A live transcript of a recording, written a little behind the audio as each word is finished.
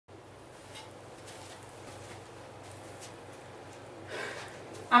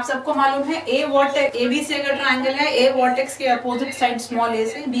आप सबको मालूम है ए वर्टेक्स ए बी सी अगर ट्राइंगल है, ए वर्टेक्स के अपोजिट साइड स्मॉल ए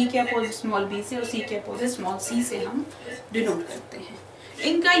से, बी के अपोजिट स्मॉल बी से और सी के अपोजिट स्मॉल सी से हम डिनोट करते हैं।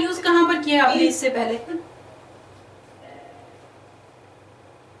 इनका यूज कहां पर किया आपने इससे पहले?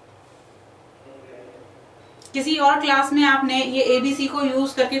 किसी और क्लास में आपने ये एबीसी को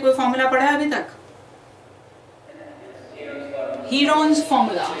यूज करके कोई फॉर्मूला पढ़ा है अभी तक? हीरोन्स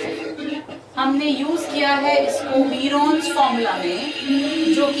फॉर्मूला हमने यूज किया है इसको हीरोन्स फॉर्मूला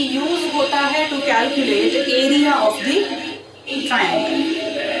में, जो कि यूज होता है to calculate area of the triangle.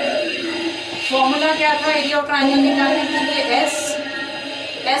 Formula क्या था एरिया ऑफ ट्रायंगल निकालने के लिए?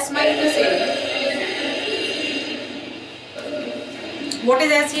 S minus A. What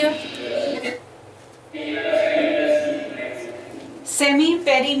is S here? Semi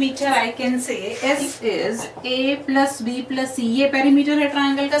perimeter I can say S is a plus B plus सी। ये पेरीमीटर है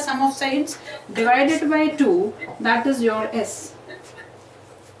ट्राइंगल का, सम of sides divided by 2, that is your S.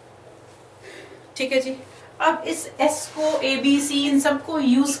 ठीक है जी। अब इस एस को ए बी सी इन सबको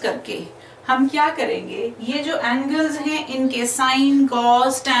use करके हम क्या करेंगे, ये जो एंगल्स हैं इनके साइन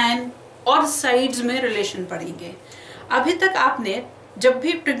कॉस टैन और साइड्स में रिलेशन पढ़ेंगे। अभी तक आपने जब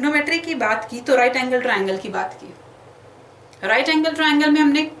भी ट्रिग्नोमेट्री की बात की तो राइट एंगल ट्राइंगल की बात की। राइट एंगल ट्राइंगल में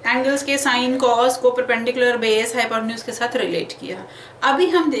हमने एंगल्स के साइन कॉस को परपेंडिकुलर बेस हाइपोटेन्यूज के साथ रिलेट किया। अभी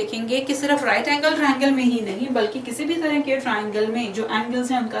हम देखेंगे कि सिर्फ राइट एंगल ट्राइंगल में ही नहीं बल्कि किसी भी तरह के ट्राइंगल में जो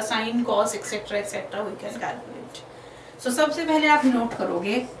एंगल्स हैं उनका sine cos etcetera etcetera we can calculate. सो सबसे पहले आप नोट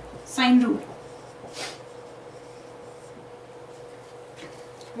करोगे sine rule.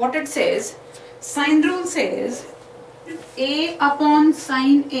 What it says, sine rule says a upon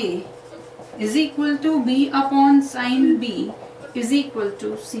sin a is equal to b upon sin b is equal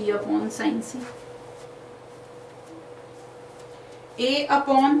to c upon sin c. a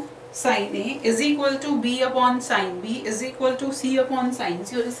upon sin a is equal to b upon sin b is equal to c upon sin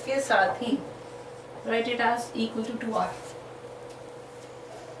c और इसके साथ ही write it as equal to 2r।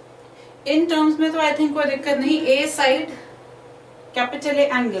 In terms में तो I think कोई दिक्कत नहीं। a side capital A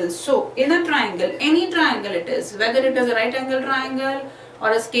angle. So in a triangle, any triangle it is, whether it is a right angle triangle or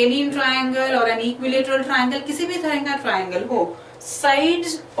a scalene triangle or an equilateral triangle, किसी भी तरह का triangle हो,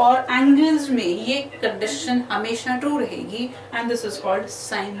 sides और angles में ये condition हमेशा true रहेगी and this is called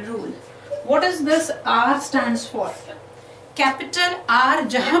sine rule. What is this R stands for? Capital R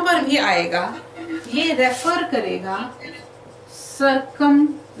जहां पर भी आएगा ये refer करेगा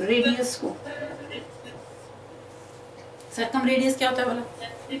circumradius को। सर्कम रेडियस क्या होता है बोला?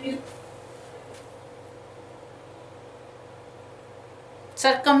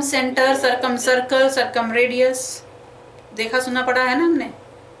 Circum centre, circum circle, circum radius देखा सुना पड़ा है ना हमने?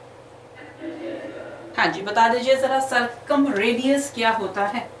 हाँ जी, बता दीजिए जरा सर्कम रेडियस क्या होता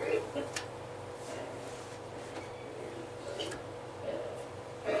है?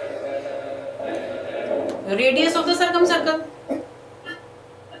 Radius of the circum circle.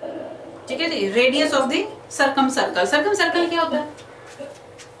 ठीक है जी, radius of the circum circle. Circum circle क्या होता है?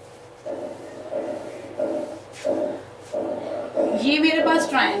 ये मेरे पास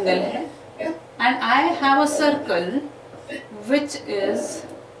ट्राइंगल है and I have a circle which is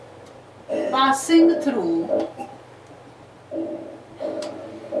passing through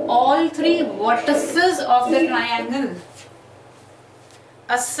all 3 vertices of the triangle.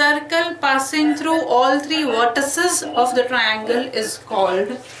 A circle passing through all 3 vertices of the triangle is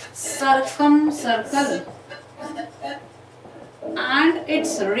called circumcircle. And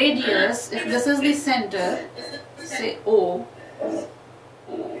its radius, if this is the center, say O,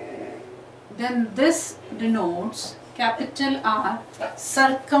 then this denotes capital R,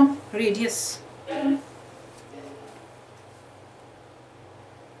 circumradius.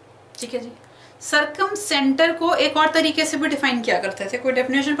 ठीक है जी। Circum centre को एक और तरीके से भी define किया करते थे, कोई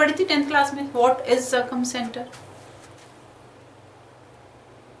डेफिनेशन पढ़ी थी 10th क्लास में? What is circum centre?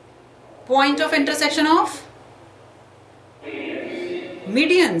 Point of intersection of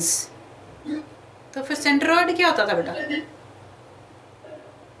medians. तो फिर सेंट्रोइड क्या होता था बेटा?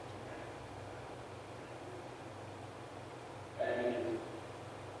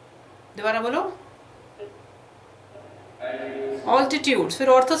 दोबारा बोलो। ऑल्टीट्यूड। फिर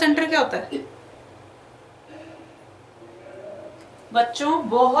ऑर्थो सेंटर क्या होता है? बच्चों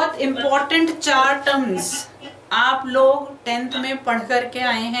बहुत इंपॉर्टेंट 4 टर्म्स आप लोग 10th में पढ़ करके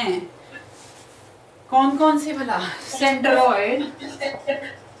आए हैं। कौन कौन सी भला? Centroid,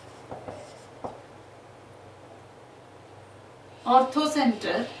 ortho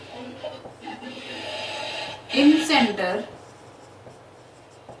centre, in centre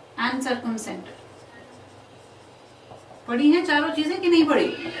and circum centre. पढ़ी हैं चारों चीजें कि नहीं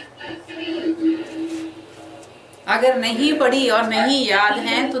पढ़ी? अगर नहीं पढ़ी और नहीं याद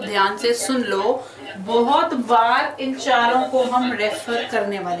है तो ध्यान से सुन लो, बहुत बार इन चारों को हम रेफर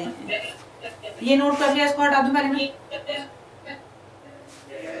करने वाले हैं। ये नोट कर लिया, इसको हटा दूं पहले मैं।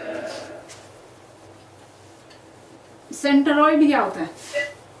 सेंटरॉइड क्या होता है?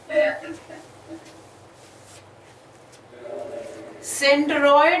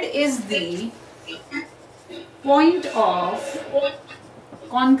 सेंटरॉइड is the point of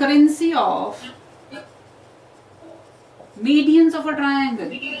concurrency of medians of a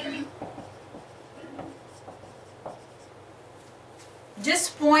triangle। जिस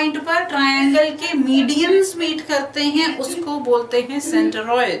पॉइंट पर ट्रायंगल के मीडियंस मीट करते हैं उसको बोलते हैं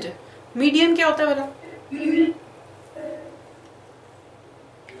सेंटरॉइड। मीडियन क्या होता है बोला?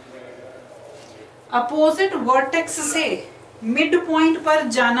 अपोजिट वर्टेक्स से मिड पॉइंट पर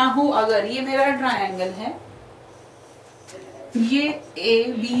जाना हो अगर, ये मेरा ट्रायंगल है, ये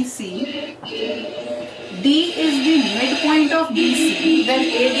A B C, D is the mid point of B C, then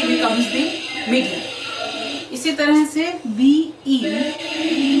A D becomes the median. इसी तरह से बी ई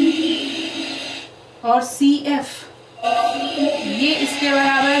और सी एफ, ये इसके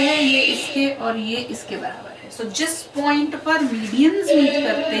बराबर है, ये इसके और ये इसके बराबर है। सो जिस पॉइंट पर मीडियंस मीट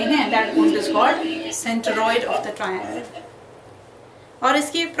करते हैं that point is called सेंटरॉइड of the triangle. और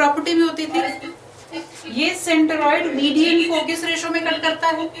इसकी एक प्रॉपर्टी भी होती थी, ये सेंटरॉइड मीडियन को किस रेशो में कट करता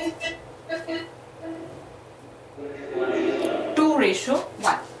है?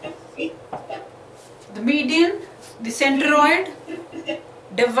 2:1। The median, the centroid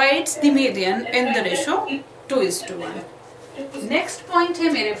divides the median in the ratio 2:1। Next point है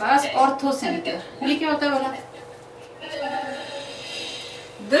मेरे पास ऑर्थोसेंटर। ये क्या होता है बोला?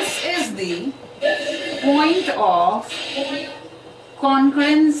 This is the point of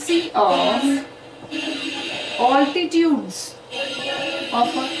concurrency of altitudes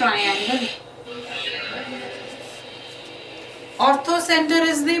of a triangle। Orthocenter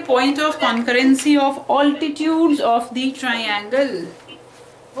is the point of concurrency of altitudes of the triangle।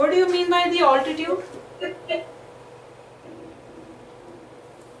 What do you mean by the altitude?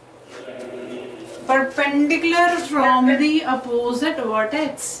 Perpendicular from the opposite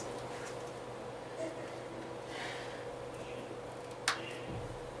vertex।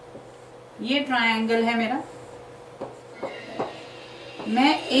 ये triangle है मेरा,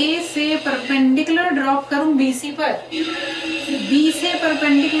 मैं ए से perpendicular drop करूं B C पर, B से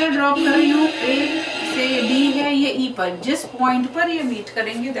perpendicular drop कर रही हूं, ए से डी है ये ई पर, जिस पॉइंट पर ये मीट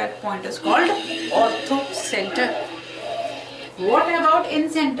करेंगे that point is called ऑर्थोसेंटर। What about in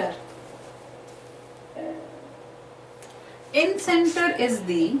centre? In centre is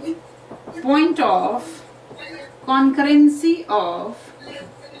the point of concurrency of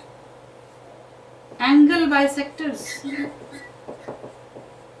angle bisectors.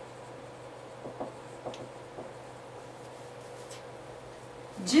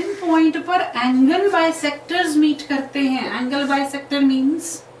 Jin point पर एंगल बाइसेक्टर्स मीट करते हैं, एंगल बाइसेक्टर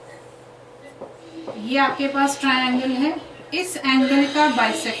मींस ये आपके पास ट्रायंगल है, इस एंगल का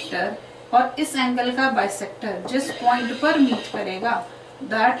बाइसेक्टर और इस एंगल का बाइसेक्टर जिस पॉइंट पर मीट करेगा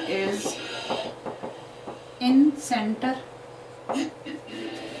दैट इज इन सेंटर।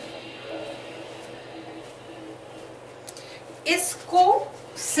 इसको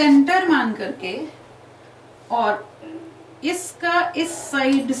सेंटर मान करके और इसका इस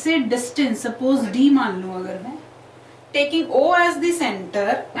साइड से डिस्टेंस सपोज डी मान लूं अगर मैं, taking O as the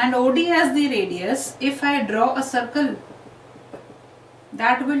centre and OD as the radius, if I draw a circle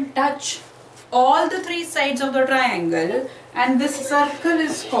that will touch all the three sides of the triangle and this circle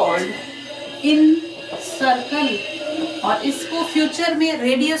is called in circle। और इसको future में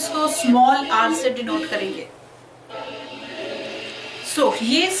radius को small r से denote करेंगे। सो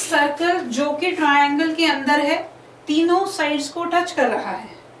ये circle जो कि triangle के अंदर है, तीनों साइड्स को टच कर रहा है,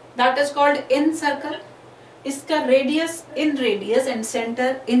 that is called in circle. इसका radius in radius and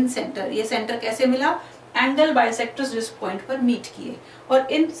centre in centre. ये सेंटर कैसे मिला? एंगल बाइसेक्टर्स जिस पॉइंट पर मीट किए,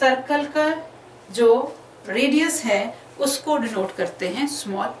 और इन सर्कल का जो रेडियस है उसको डिनोट करते हैं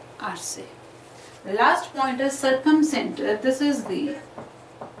स्मॉल r से। Last point is सर्कमसेंटर। This is the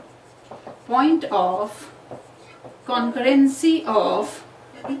point of concurrency of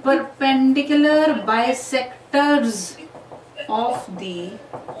perpendicular bisectors of the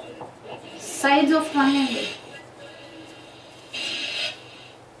sides of triangle।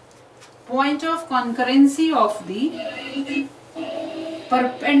 Point of concurrency of the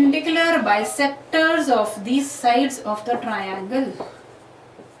perpendicular bisectors of the sides of the triangle।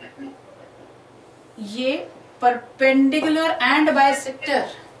 ये perpendicular and bisector,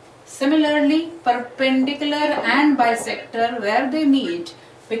 similarly perpendicular and bisector where they meet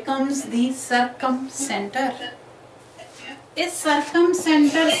becomes the circumcenter। इस circum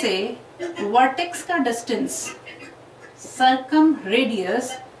centre से vertex का distance, circum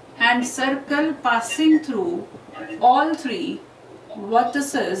radius and circle passing through all three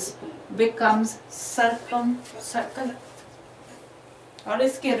vertices becomes circum circle. और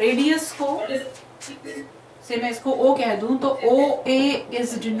इसके radius को से मैं इसको O कह दूं तो OA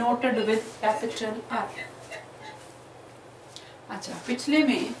is denoted with capital R। अच्छा, पिछले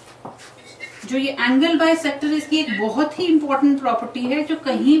में जो ये एंगल बाइसेक्टर, इसकी एक बहुत ही इंपॉर्टेंट प्रॉपर्टी है जो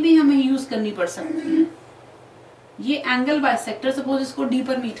कहीं भी हमें यूज करनी पड़ सकती है। ये एंगल बाइसेक्टर सपोज इसको D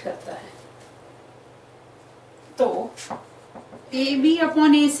पर मीट करता है तो AB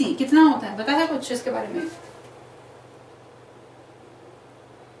अपॉन AC कितना होता है, पता है कुछ इसके बारे में?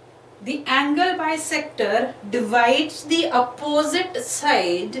 The angle bisector divides the opposite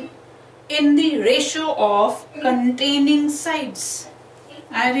side in the ratio of containing sides.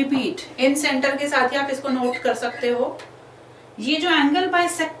 I repeat, in centre के साथ ही आप इसको नोट कर सकते हो। ये जो एंगल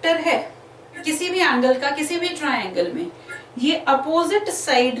बाइसेक्टर है किसी भी एंगल का, किसी भी ट्रायंगल में, ये अपोजिट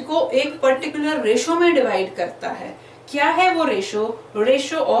साइड को एक पर्टिकुलर रेशो में डिवाइड करता है। क्या है वो ratio?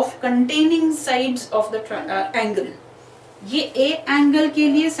 Ratio of containing sides of the angle. ये ए एंगल के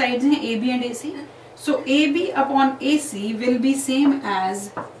लिए साइड्स हैं AB and AC, so AB upon AC will be same as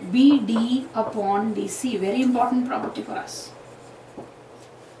BD upon DC। Very important property for us.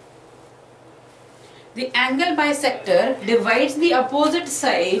 The angle bisector divides the opposite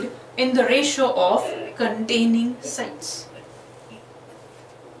side in the ratio of containing sides.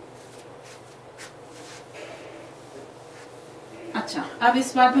 अच्छा, अब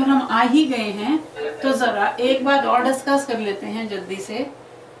इस बात में हम आ ही गए हैं तो जरा एक बात और डिस्कस कर लेते हैं जल्दी से।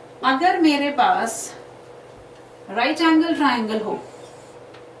 अगर मेरे पास राइट एंगल ट्रायंगल हो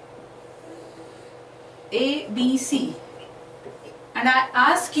ABC and I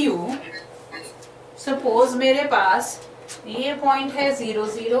ask you, suppose मेरे पास ये पॉइंट है 0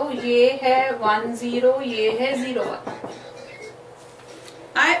 0, ये है 1 0, ये है 0 1।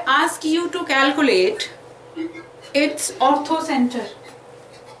 I ask you to calculate its orthocenter.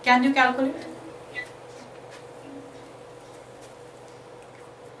 Can you calculate?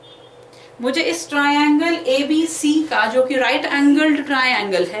 मुझे इस ट्रायंगल ABC का, जो कि राइट एंगल्ड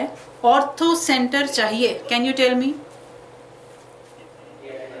ट्रायंगल है, ऑर्थोसेंटर चाहिए। Can you tell me?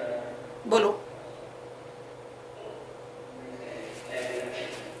 बोलो।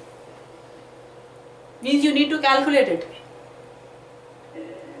 Means you need to calculate it.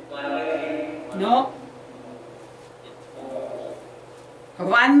 No.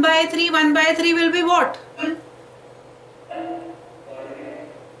 1/3 will be what?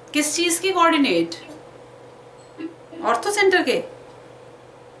 किस चीज के कोऑर्डिनेट? ऑर्थोसेंटर के।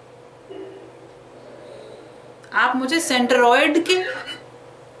 आप मुझे सेंट्रोइड के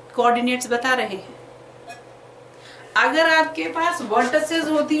कोऑर्डिनेट्स बता रहे हैं। अगर आपके पास वर्टिसेस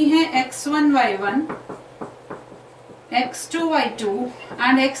होती हैं x1 y1, x2 y2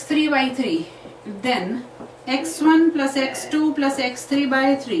 and x3 y3, then x1 plus x2 plus x3 by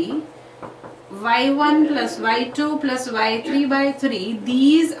 3, y1 plus y2 plus y3 by 3,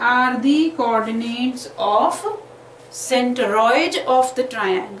 these are the coordinates of centroid of the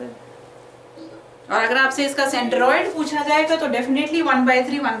triangle. और अगर आपसे इसका सेंट्रोइड पूछा जाएगा तो definitely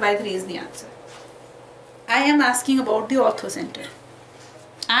 1/3 is the answer. I am asking about the orthocenter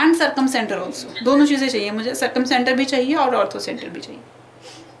and circumcenter also. दोनों चीजें चाहिए मुझे, circumcenter भी चाहिए और orthocenter भी चाहिए।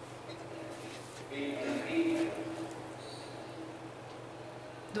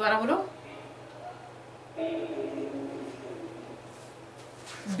 दोबारा बोलो।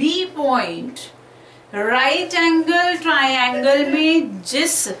 B point right angle triangle में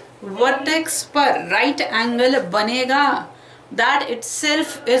जिस वर्टेक्स पर राइट एंगल बनेगा, दैट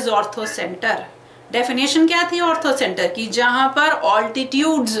इटसेल्फ इज ऑर्थोसेंटर। डेफिनेशन क्या थी ऑर्थोसेंटर की? जहां पर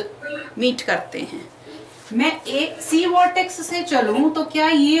ऑल्टीट्यूड्स मीट करते हैं। मैं C वर्टेक्स से चलूं तो क्या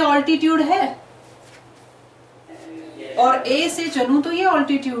ये ऑल्टीट्यूड है? और A से चलूं तो ये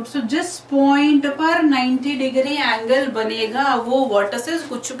ऑल्टीट्यूड। सो जिस पॉइंट पर 90 डिग्री एंगल बनेगा, वो वर्टिसेस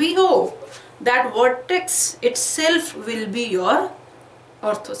कुछ भी हो, that vertex itself will be your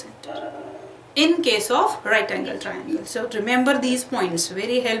ऑर्थोसेंटर in case of right angle triangle. So remember these points,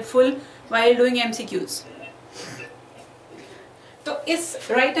 very helpful while doing MCQs. तो इस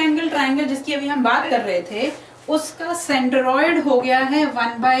right angle triangle जिसकी अभी हम बात कर रहे थे, उसका सेंट्रोइड हो गया है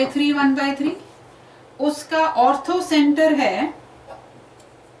 1/3 उसका ऑर्थो सेंटर है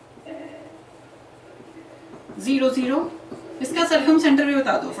 0 0। इसका सर्कम सेंटर भी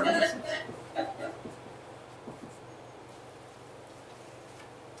बता दो फटाफट से।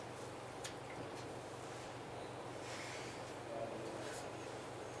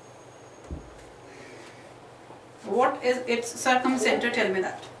 What is its circumcenter? Tell me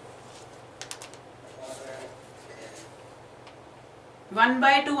that.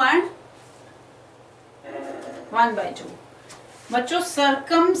 1/2 and 1/2. बच्चों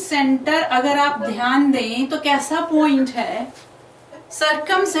सर्कमसेंटर अगर आप ध्यान दें तो कैसा पॉइंट है?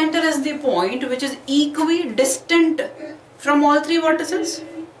 सर्कमसेंटर is the point which is equi distant from all three vertices.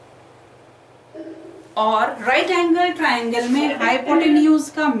 और राइट एंगल ट्रायंगल में हाइपोटेन्यूज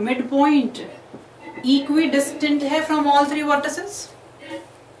का मिड पॉइंट इक्वी डिस्टेंट है फ्रॉम ऑल थ्री वर्टिसेस.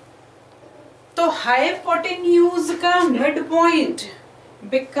 तो हाइपोटेन्यूज का mid point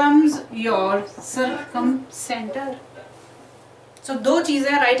becomes your circumcenter. So दो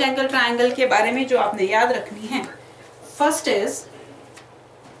चीजें right angle triangle के बारे में जो आपने याद रखनी है. First is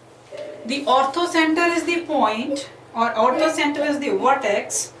the ऑर्थोसेंटर is the point और ऑर्थोसेंटर is the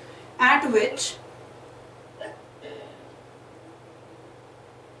vertex at which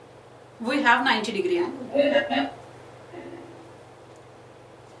we have 90-degree angle.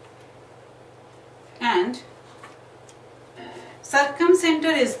 And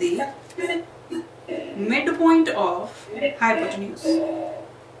circumcenter is the midpoint of hypotenuse.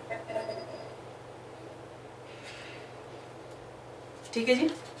 ठीक है जी.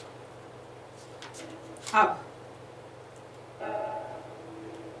 अब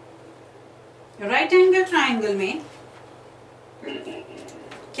राइट एंगल ट्रायंगल में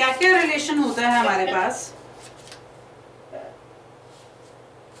क्या क्या रिलेशन होता है हमारे पास?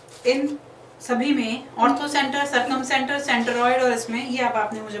 इन सभी में ऑर्थोसेंटर, सर्कमसेंटर, सेंटरॉइड और इसमें ये अब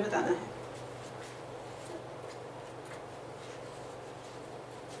आपने मुझे बताना है.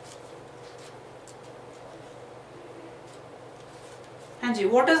 हाँ जी,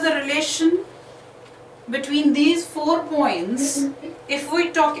 what is the relation between these 4 points if we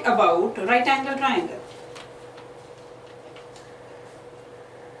talk about right angle triangle?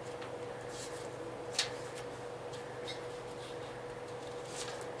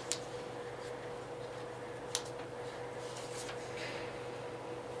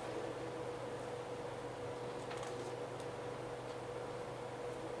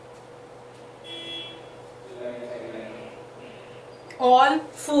 All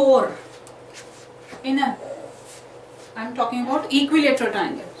 4 inner. I'm talking about equilateral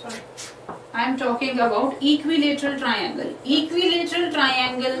triangle. Sorry, I'm talking about equilateral triangle. Equilateral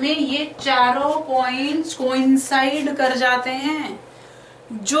triangle में ये चारों पॉइंट्स कोइंसाइड कर जाते हैं.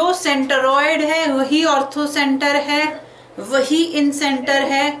 जो सेंटरॉइड है वही ऑर्थोसेंटर है, वही इन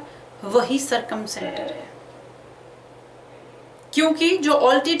सेंटर है, वही सर्कमसेंटर है. क्योंकि जो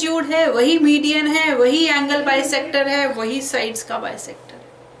ऑल्टीट्यूड है वही मीडियन है, वही एंगल बाइसेक्टर है, वही साइड्स का बाइसेक्टर है.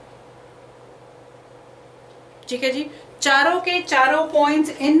 ठीक है जी. चारों के चारों points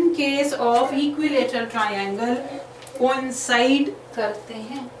in case of equilateral triangle coincide करते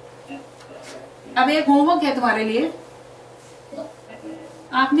हैं. अब एक होमवर्क है तुम्हारे लिए,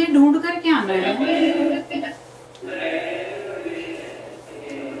 आपने ढूंढ कर क्या आना है.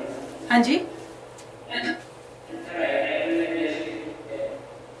 हाँ जी,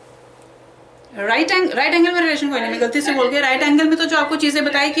 राइट एंगल में रिलेशन कोई नहीं, मैं गलती से बोल गया. राइट एंगल में तो जो आपको चीजें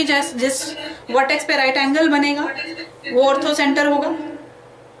बताई कि जिस वर्टेक्स पे राइट एंगल बनेगा वो ऑर्थोसेंटर होगा,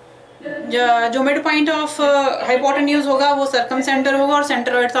 जो मिड पॉइंट ऑफ हाइपोटेन्यूज होगा वो सर्कमसेंटर होगा, और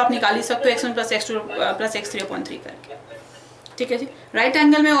सेंटरॉइड तो आप निकाल ही सकते हो x1 + x2 + x3/3 करके. ठीक है जी. राइट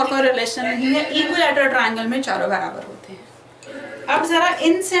एंगल में और कोई रिलेशन नहीं है. इक्विलैटरल ट्रायंगल में चारों बराबर होते हैं. अब जरा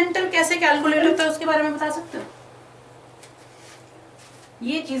इन सेंटर कैसे कैलकुलेट होता है उसके बारे में बता सकते हो?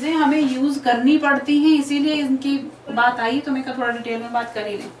 ये चीजें हमें यूज करनी पड़ती हैं, इसीलिए इनकी बात आई तो मैं थोड़ा डिटेल में बात कर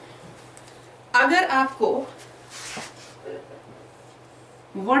ही लें. अगर आपको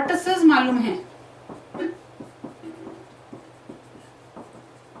वर्टिसेस मालूम है,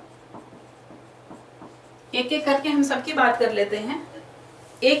 एक एक करके हम सबकी बात कर लेते हैं.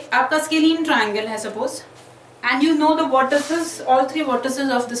 एक आपका स्केलीन ट्रायंगल है suppose, and you know the vertices, all 3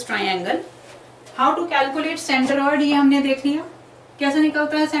 vertices of this triangle. How to calculate सेंटरॉइड ये हमने देख लिया. कैसे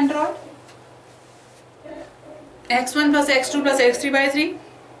निकलता है सेंटरॉइड? x1 + x2 + x3/3,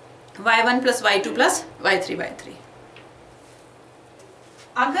 y1 + y2 + y3/3.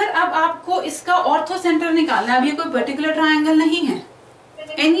 अगर अब आपको इसका ऑर्थोसेंटर निकालना है, अब ये कोई पर्टिकुलर ट्रायंगल नहीं है,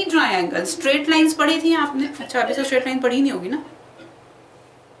 एनी ट्रायंगल. स्ट्रेट लाइंस पढ़ी थी आपने? अच्छा, अभी तो स्ट्रेट लाइन पढ़ी नहीं होगी ना,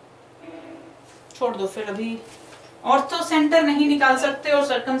 छोड़ दो फिर. अभी ऑर्थोसेंटर नहीं निकाल सकते और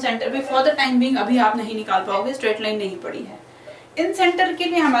सर्कमसेंटर भी फॉर द टाइम बीइंग अभी आप नहीं निकाल पाओगे, स्ट्रेट लाइन नहीं पढ़ी है. इन सेंटर के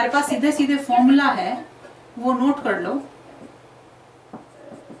लिए हमारे पास सीधे सीधे फॉर्मूला है, वो नोट कर लो.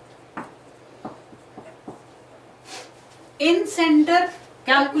 इन सेंटर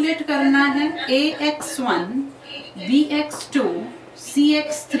कैलकुलेट करना है ax1 bx2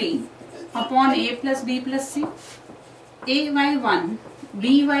 cx3 upon A plus B plus C, ay1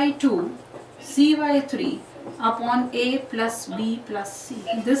 by2 cy3 upon a plus b plus c.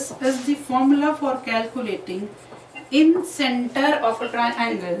 This is the formula for calculating in center of a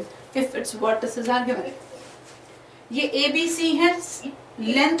triangle if its vertices are given. ये ABC है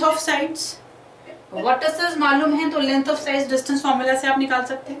length of sides, vertices मालूम है तो length of sides distance formula से आप निकाल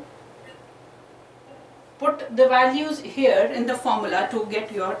सकते हैं. Put the values here in the formula to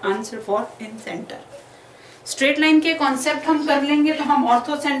get your answer for in center. Straight line के कॉन्सेप्ट हम कर लेंगे तो हम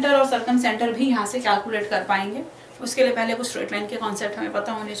ऑर्थो सेंटर और सर्कम सेंटर भी यहाँ से कैलकुलेट कर पाएंगे. उसके लिए पहले कुछ स्ट्रेट लाइन के कॉन्सेप्ट हमें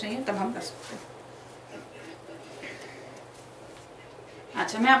पता होने चाहिए, तब हम कर सकते हैं.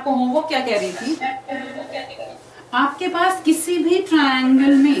 अच्छा, मैं आपको होमवर्क क्या कह रही थी, आपके पास किसी भी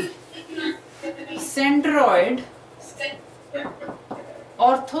ट्रायंगल में सेंट्रॉइड,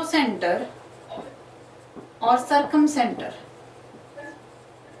 ऑर्थो सेंटर और सर्कम सेंटर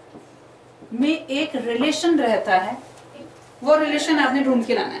में एक रिलेशन रहता है, वो रिलेशन आपने ढूंढ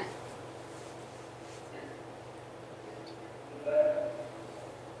के लाना है.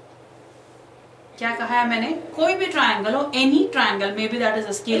 क्या कहा है मैंने, कोई भी ट्रायंगल हो, any triangle, may be that is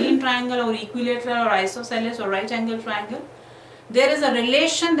a scalene triangle और इक्विलेटरल और आइसोसेलेस और right angle triangle, there is a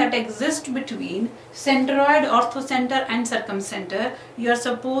relation that exists between centroid, orthocenter and circumcenter. You are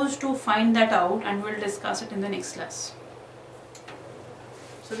supposed to find that out and we'll discuss it in the next class.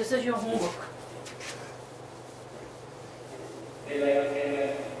 So this is your homework.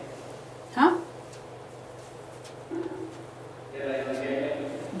 Huh?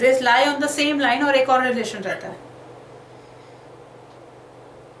 This lie on the same line और एक और relation रहता है.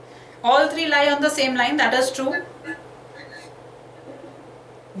 All three lie on the same line, that is true.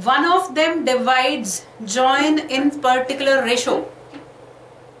 One of them divides join in particular ratio.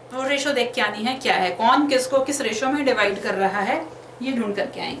 वो ratio देख के आनी है क्या है, कौन किसको किस रेशो में डिवाइड कर रहा है, ये ढूंढ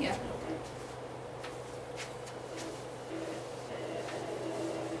करके आएंगे आप.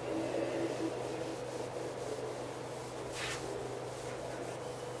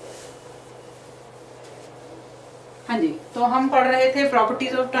 हाँ जी, तो हम पढ़ रहे थे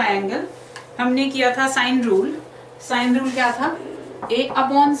प्रॉपर्टीज ऑफ ट्रायंगल. हमने किया था साइन रूल. साइन रूल क्या था, a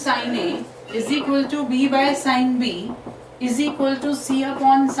upon sin a is equal to b by sin b is equal to c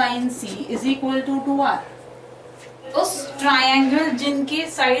upon sin c is equal to 2r. उस ट्रायंगल जिनके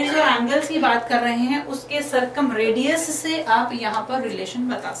साइड्स और angles की बात कर रहे हैं उसके सर्कम रेडियस से आप यहाँ पर रिलेशन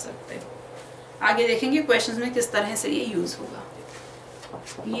बता सकते हो. आगे देखेंगे क्वेश्चंस में किस तरह से ये यूज होगा.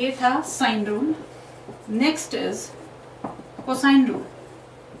 ये था sine rule. Next is cosine rule.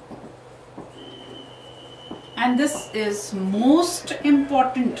 And this is most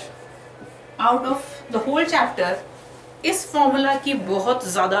important out of the whole chapter. इस फॉर्मूला की बहुत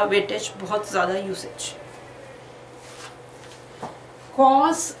ज्यादा वेटेज, बहुत ज्यादा usage.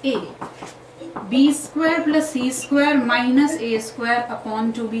 cos a b square plus c square minus a square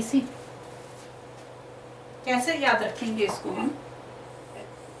upon 2bc. कैसे याद रखेंगे इसको हम,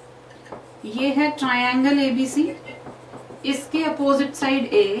 ये है ट्रायंगल ABC, इसके अपोजिट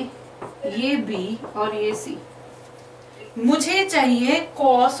साइड A, ये B और ये C. मुझे चाहिए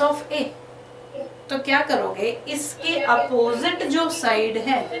cos ऑफ A, तो क्या करोगे, इसके अपोजिट जो साइड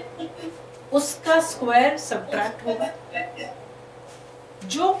है उसका स्क्वायर सब्ट्रैक्ट होगा,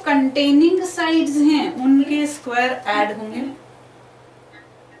 जो कंटेनिंग साइड्स हैं उनके स्क्वायर ऐड होंगे,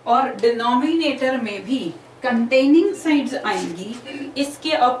 और डिनोमिनेटर में भी कंटेनिंग साइड्स आएंगी.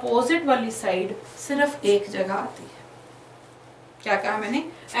 इसके अपोजिट वाली साइड सिर्फ एक जगह आती है. क्या कहा मैंने,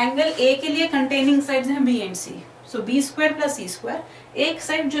 एंगल A के लिए कंटेनिंग साइड्स हैं B and C. So b square plus c square, एक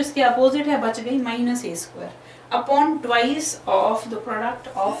साइड जो इसके अपोजिट है बच गई minus a square upon twice of the product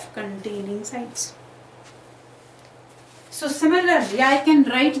of containing sides. So similarly I can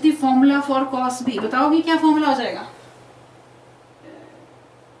write the formula for cos b. बताओगे क्या formula हो जाएगा,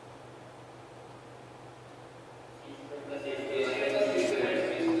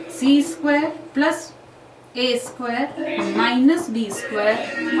 c square plus a square minus b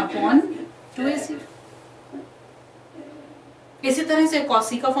square upon 2ac. इसी तरह से cos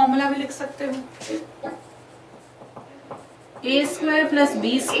c का formula भी लिख सकते हो, a square plus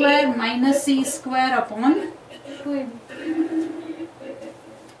b square minus c square upon 2ab.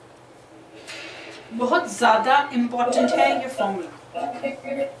 बहुत ज्यादा इंपॉर्टेंट है ये फॉर्मूला.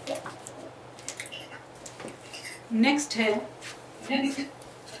 नेक्स्ट है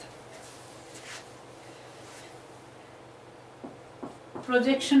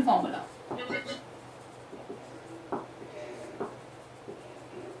projection formula.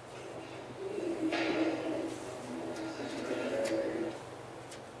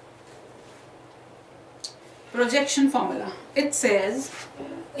 Projection formula. It says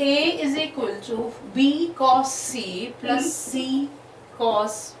A is equal to B cos C plus C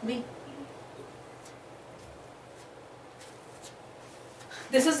cos B.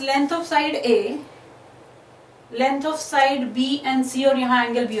 This is length of side A, length of side B and C, और यहाँ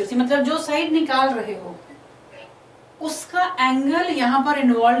angle B और C. मतलब जो side निकाल रहे हो उसका angle यहाँ पर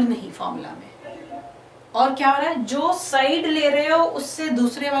इन्वॉल्व नहीं फॉर्मूला में. और क्या हो रहा है, जो साइड ले रहे हो उससे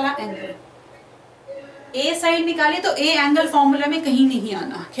दूसरे वाला एंगल. ए साइड निकाली तो ए एंगल फॉर्मूला में कहीं नहीं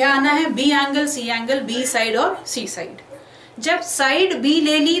आना. क्या आना है, B angle C angle, B side और सी साइड. जब साइड बी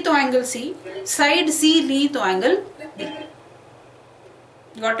ले ली तो एंगल सी, साइड सी ली तो angle B.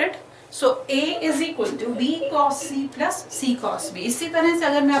 Got it. So A is equal to be cos C plus C cos B. इसी तरह से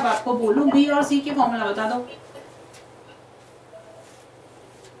अगर मैं अब आपको बोलूं बी और सी की फॉर्मूला बता दो.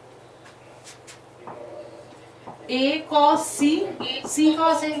 A cos C, C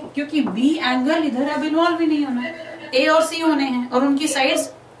cos A, क्योंकि B एंगल इधर अब इन्वॉल्व भी नहीं होना है. A और C होने हैं और उनकी साइड्स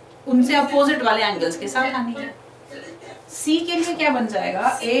उनसे अपोजिट वाले एंगल्स के साथ आनी है. C के लिए क्या बन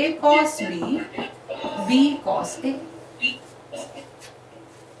जाएगा, A cos B, B cos A.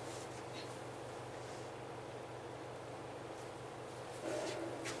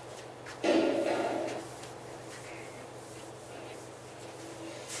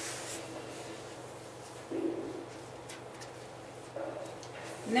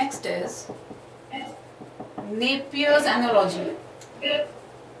 Next is Napier's analogy.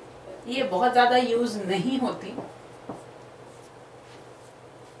 ये बहुत ज्यादा यूज नहीं होती.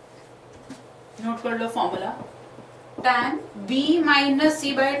 नोट कर लो formula. tan b minus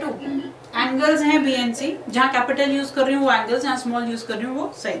C by two. Angles हैं b एंड c. जहां कैपिटल यूज कर रही हूँ वो एंगल्स, जहां स्मॉल यूज कर रही हूँ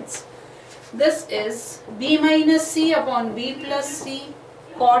वो sides. This is b minus C upon b plus C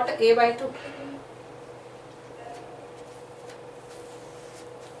cot a by two.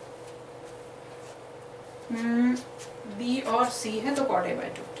 B और सी है तो cot a बाई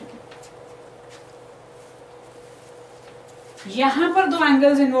टू. ठीक है. यहां पर दो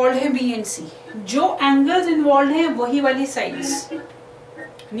एंगल्स इन्वॉल्व है बी एंड सी. जो एंगल्स इन्वॉल्व है वही वाली साइड्स.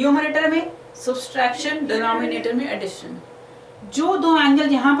 न्यूमरेटर में सब्सट्रैक्शन, डिनोमिनेटर में एडिशन. जो दो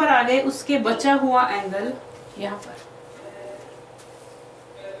एंगल यहां पर आ गए उसके बचा हुआ एंगल यहां पर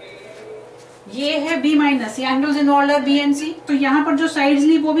ये है b माइनस. ये एंगल्स इन्वॉल्व है बी एंड सी. तो यहां पर जो साइड्स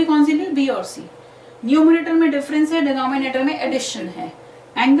ली वो भी कौन सी ली, बी और सी. न्यूमरेटर में डिफरेंस है, डिनोमिनेटर में एडिशन है.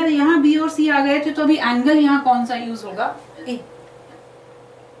 एंगल यहाँ बी और सी आ गए थे तो अभी एंगल यहाँ कौन सा यूज होगा, ए.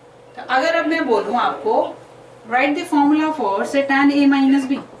 तो अगर अब मैं बोलूं आपको राइट द फॉर्मूला फॉर से tan a minus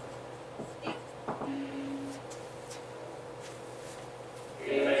B.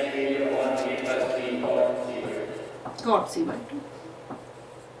 cot c by two.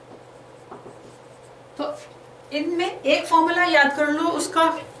 तो इनमें एक फॉर्मूला याद कर लो, उसका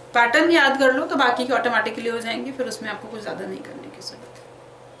पैटर्न याद कर लो तो बाकी के ऑटोमेटिकली हो जाएंगे. फिर उसमें आपको कुछ ज्यादा नहीं करने की जरूरत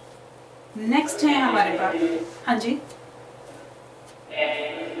है. नेक्स्ट है हमारे पास, हाँ जी,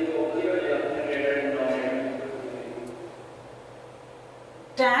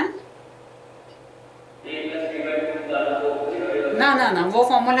 tan ना वो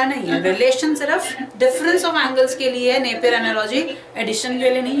फॉर्मूला नहीं है. रिलेशन सिर्फ डिफरेंस ऑफ एंगल्स के लिए है. नेपियर एनालॉजी एडिशन के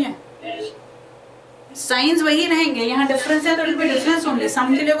लिए नहीं है. साइंस वही रहेंगे. यहाँ डिफरेंस है तो डिफरेंस ओनली.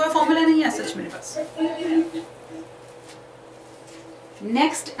 सम के लिए कोई फॉर्मूला नहीं है सच मेरे पास.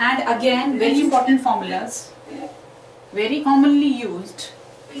 Next and again very important formulas, very commonly used,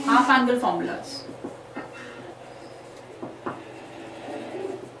 half angle formulas.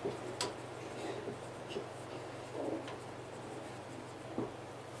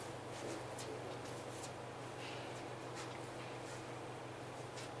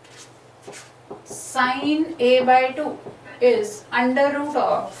 Sin a by 2 is under root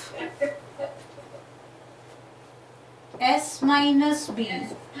of s minus b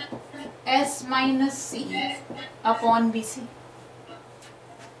s minus c upon bc.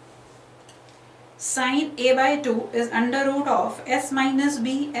 Sin a by 2 is under root of s minus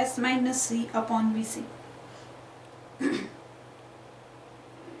b s minus c upon bc.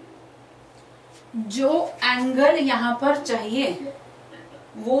 जो angle यहाँ पर चाहिए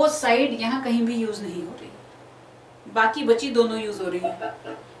वो side यहाँ कहीं भी use नहीं हो रही, बाकी बची दोनों यूज हो रही है.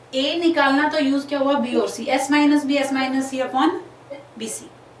 ए निकालना तो यूज क्या हुआ, बी और सी. S minus C upon B C.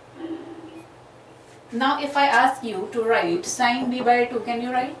 Now if I ask you to right sine B bye 2, can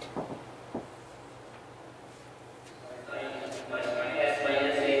you right?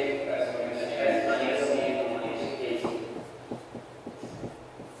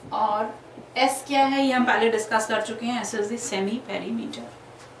 और एस क्या है ये हम पहले डिस्कस कर चुके हैं. S is the semi perimeter.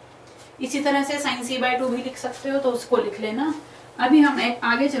 इसी तरह से साइन सी बाई 2 भी लिख सकते हो तो उसको लिख लेना. अभी हम एक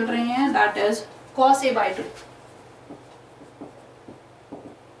आगे चल रहे हैं, that is cos A by 2.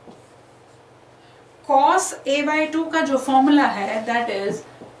 cos a by 2 का जो फॉर्मूला है that is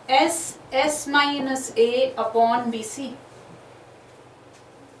s minus a upon B C,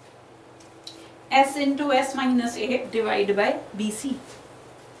 s into S minus A divide by B C.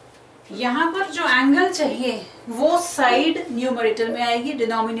 यहां पर जो एंगल चाहिए वो साइड न्यूमरेटर में आएगी,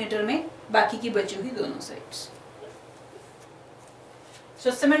 डिनोमिनेटर में बाकी की बची हुई दोनों sides.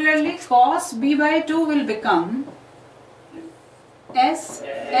 So similarly cos b by 2 will become s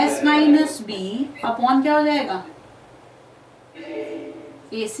minus b upon क्या हो जाएगा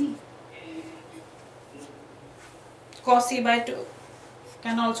ac। cos c by 2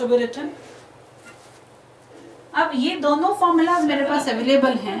 can also be written। अब ये दोनों फॉर्मूलाज मेरे पास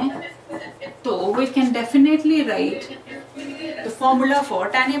अवेलेबल हैं तो we can definitely write the formula for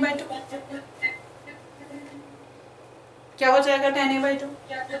tan a by 2। क्या हो जाएगा tan a by 2?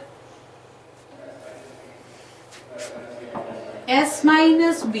 s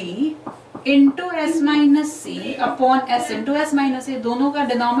minus B into S minus C upon S into S minus ए, दोनों का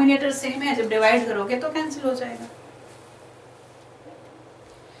डिनोमिनेटर सेम है, जब डिवाइड करोगे तो कैंसिल हो जाएगा।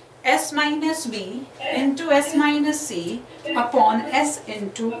 s minus B into S minus C upon S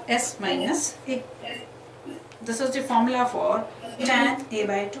into S minus A. This is the formula for tan a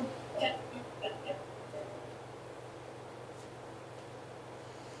by 2।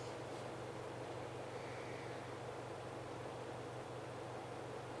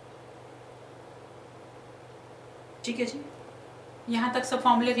 ठीक है जी, यहाँ तक सब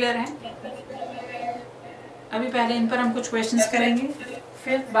फॉर्मूले क्लियर हैं। अभी पहले इन पर हम कुछ क्वेश्चंस करेंगे,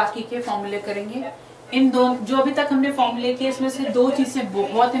 फिर बाकी के फॉर्मूले करेंगे। इन दो जो अभी तक हमने फॉर्मूले किए इसमें से दो चीजें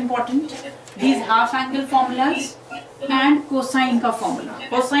बहुत important, these half angle formulas and cosine का फॉर्मूला।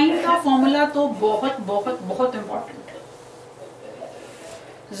 कोसाइन का फॉर्मूला तो बहुत बहुत बहुत इंपॉर्टेंट है।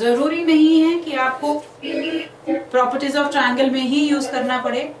 जरूरी नहीं है कि आपको प्रॉपर्टीज ऑफ ट्रायंगल में ही यूज करना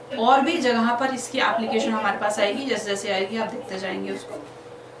पड़े, और भी जगह पर इसकी एप्लीकेशन हमारे पास आएगी, जैसे जैसे आएगी आप देखते जाएंगे उसको।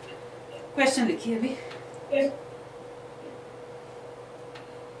 क्वेश्चन लिखिए अभी।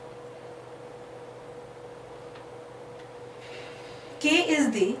 K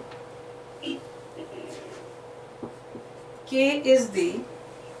is the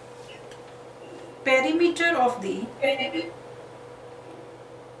perimeter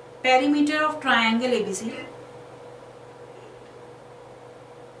of triangle ABC।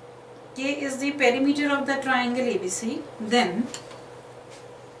 K is the perimeter of the triangle ABC. Then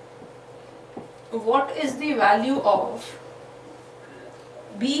what is the value of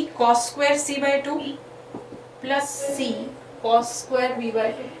B cos square C by 2 plus C cos square B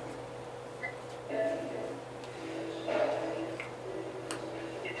by 2?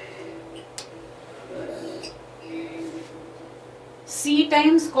 C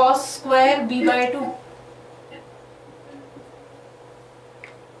times cos square B by 2।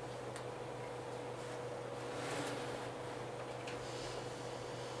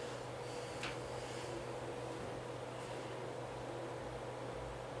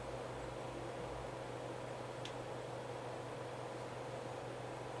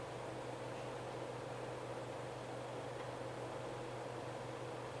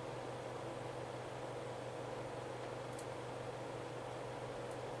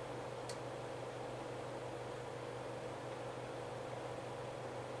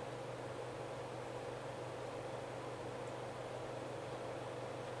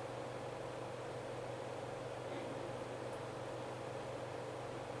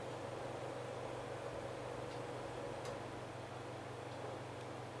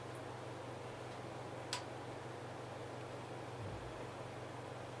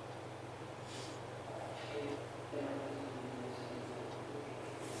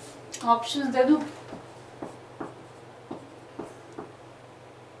 Options दे दूं?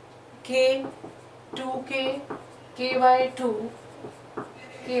 K 2K K by 2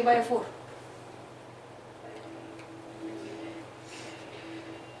 K by 4।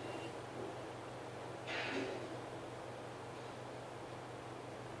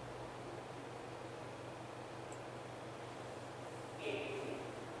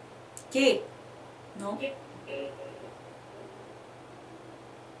 K no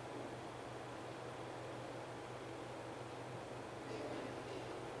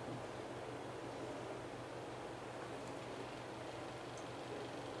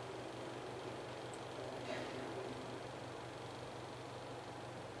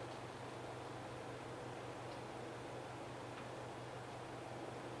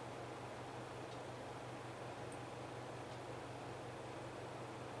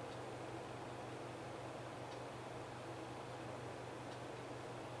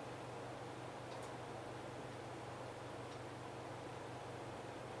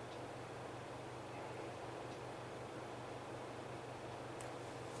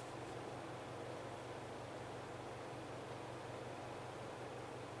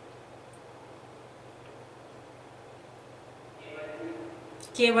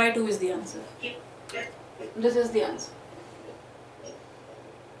k/2 is the answer. This is the answer.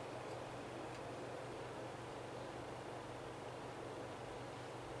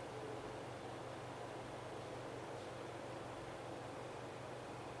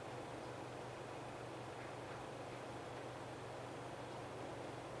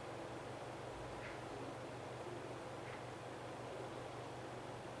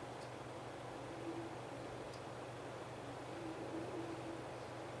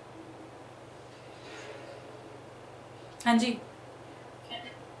 हाँ जी,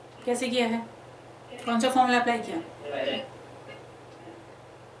 कैसे किया है? कौन सा formula apply किया?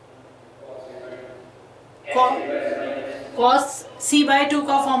 cos c/2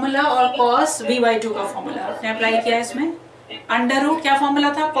 का formula और cos v/2 का फॉर्मूला आपने अप्लाई किया इसमें. अंडर रूट क्या फॉर्मूला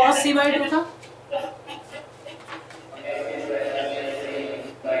था cos c/2 का?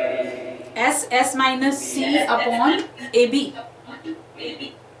 s minus c upon ab.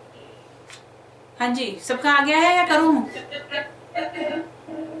 हाँ जी, सबका आ गया है या करूं?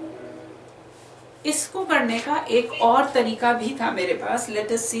 इसको करने का एक और तरीका भी था मेरे पास.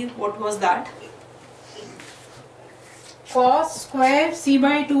 Let us see what was that. cos square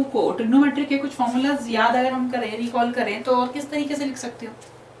c/2 को ट्रिग्नोमेट्री के कुछ फॉर्मूलाज याद अगर हम करें, रिकॉल करें, तो और किस तरीके से लिख सकते हो?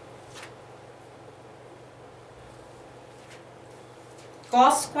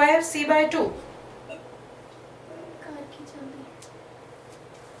 cos square c/2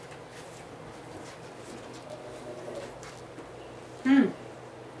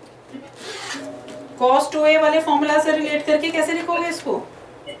 cos 2a वाले फॉर्मूला से रिलेट करके कैसे लिखोगे इसको?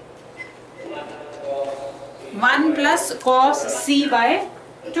 1 plus cos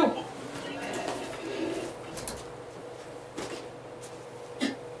c/2.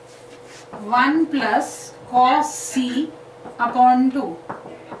 One plus cos c upon 2,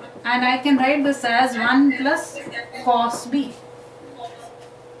 and I can write this as 1 plus cos b.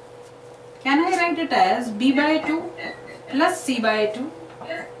 Can I write it as b/2 plus c/2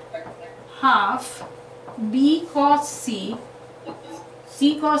 half b cos c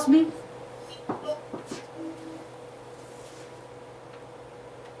cos b?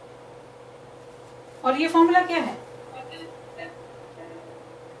 और ये formula क्या है?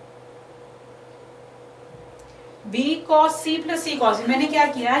 b cos c plus c cos b. मैंने क्या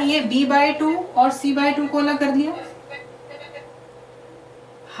किया, ये b/2 और c/2 को अलग कर दिया,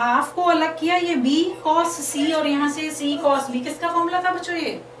 हाफ को अलग किया, ये b cos c और यहां से c cos b. किसका फॉर्मूला था बच्चों?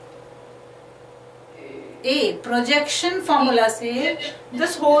 ये a प्रोजेक्शन फॉर्मूला से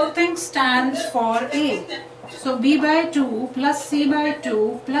this whole thing stands for a. So b/2 plus c/2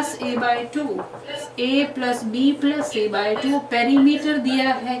 plus a/2, a plus b plus a/2, perimeter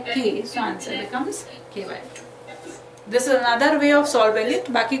दिया है k, so answer becomes k/2. This is another way of solving it.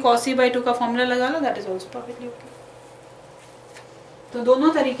 बाकी cos c/2 का formula लगा लो, that is also perfectly okay. तो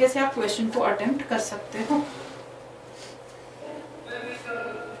दोनों तरीके से आप क्वेश्चन को अटेम्प्ट कर सकते हो.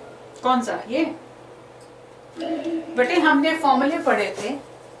 कौन सा? ये बेटे हमने फॉर्मूले पढ़े थे.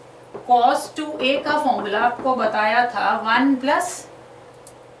 cos 2a का फॉर्मूला आपको बताया था 1 प्लस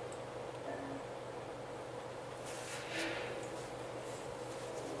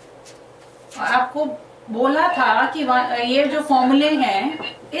आपको बोला था कि ये जो फॉर्मूले हैं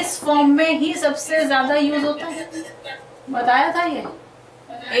इस फॉर्म में ही सबसे ज्यादा यूज होता है. बताया था ये,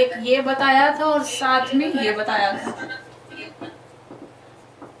 एक ये बताया था और साथ में ये बताया था.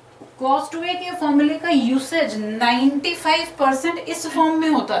 cos 2a के फॉर्मूले का यूसेज 95% इस फॉर्म में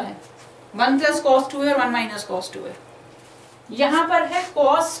होता है. 1 प्लस cos 2a और 1 माइनस cos 2a. यहाँ पर है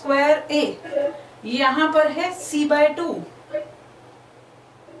cos स्क्वायर a, यहाँ पर है c/2.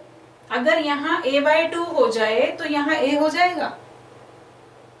 अगर यहाँ a/2 हो जाए तो यहाँ a हो जाएगा.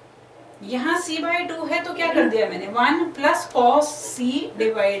 यहाँ c/2 है तो क्या कर दिया मैंने, 1 plus cos c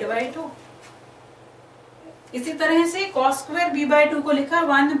divide by 2. इसी तरह से cos स्क्वायर b/2 को लिखा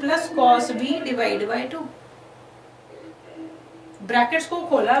 1 plus cos b divide by 2. Brackets को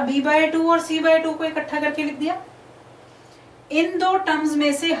खोला, b/2 और c/2 को इकट्ठा करके लिख दिया. इन दो टर्म्स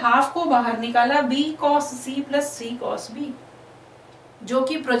में से हाफ को बाहर निकाला, b cos c plus c cos b, जो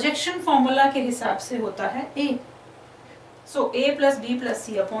कि प्रोजेक्शन फॉर्मूला के हिसाब से होता है a. So a plus b plus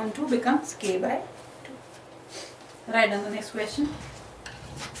c upon 2 becomes k/2. Write down the next question.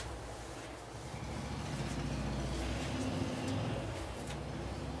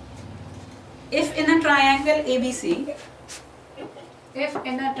 If in a triangle ABC,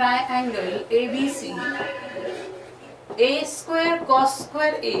 a square cos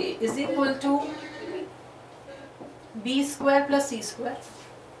square a is equal to b square plus c square,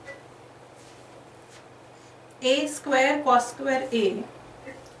 a square cos square a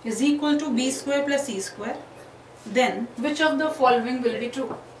is equal to b square plus c square, then which of the following will be true?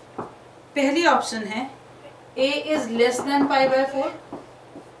 पहली option है a is less than pi by 4,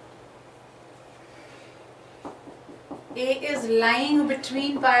 a is lying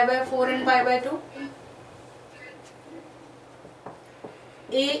between pi by 4 and pi by 2,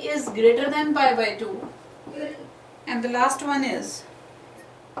 a is greater than pi by 2, and the last one is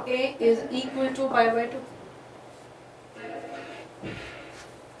a is equal to pi by 2.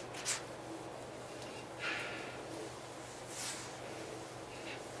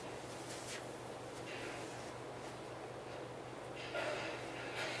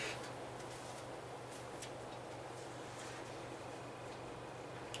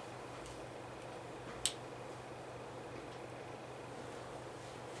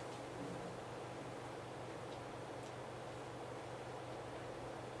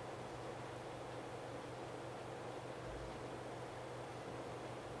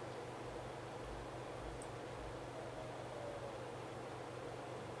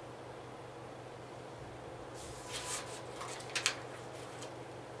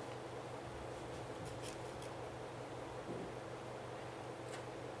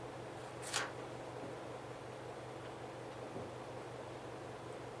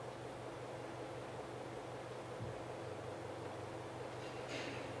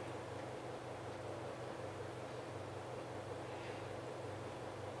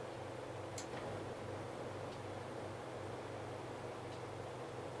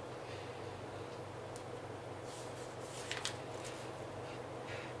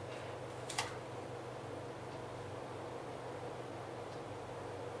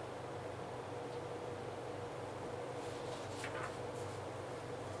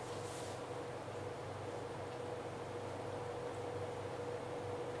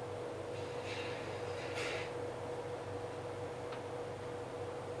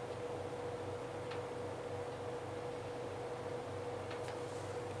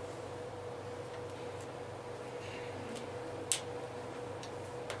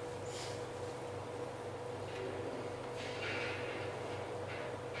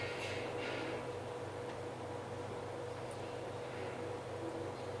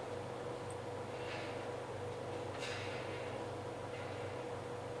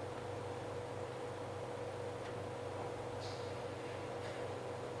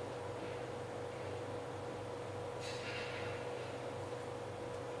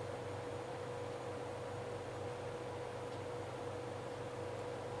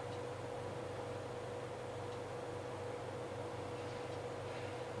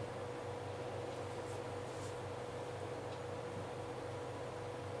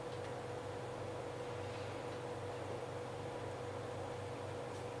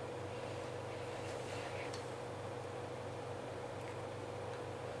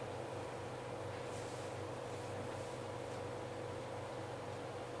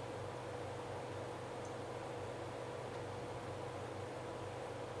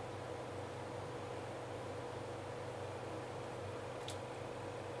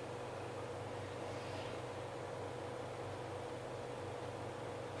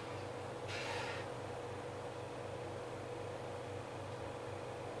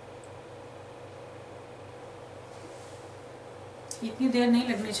 इतनी देर नहीं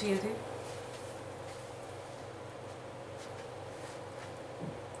लगनी चाहिए थी।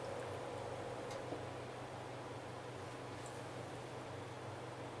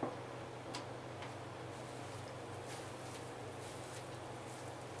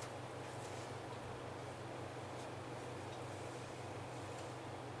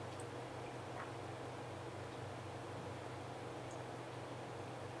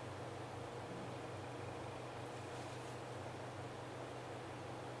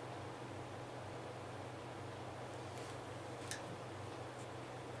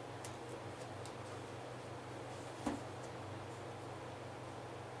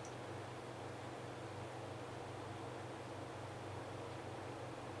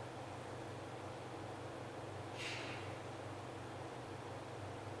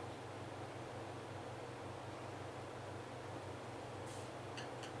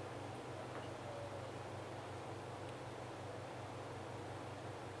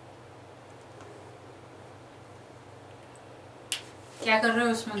 क्या कर रहे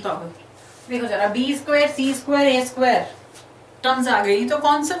हो उसमें? तो देखो जरा, बी स्क्वायर सी स्क्वायर ए स्क्वायर टर्म्स आ गई, तो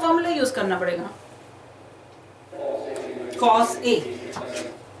कौन सा फॉर्मूला यूज करना पड़ेगा? Cos A,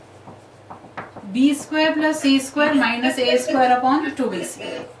 B square plus C square minus A square upon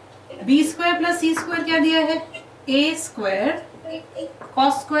 2bc। B square plus C square क्या दिया है? ए स्क्वायर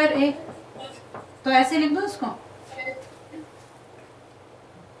कॉस स्क्वायर ए, तो ऐसे लिख दो उसको।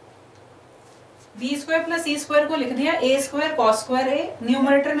 बी स्क्वायर प्लस सी स्क्वायर को लिख दिया ए स्क्वायर कॉस स्क्वायर ए,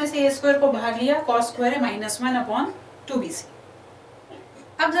 न्यूमरेटर में से ए स्क्वायर को बाहर लिया, कॉस स्क्वायर ए -1/2bc।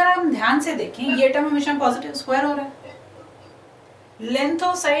 अब जरा हम ध्यान से देखें, ये टर्म हमेशा पॉजिटिव स्क्वायर हो रहा है, लेंथ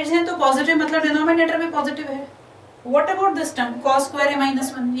ऑफ साइड्स हैं तो पॉजिटिव मतलब डिनोमिनेटर में पॉजिटिव है। What about this term cos square ए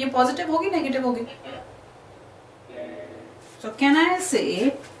 -1, ये पॉजिटिव होगी नेगेटिव होगी? सो कैन आई से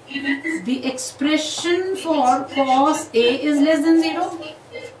the expression for cos a is less than 0,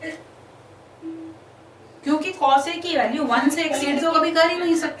 क्योंकि cos a की वैल्यू 1 से एक्सीड तो कभी कर ही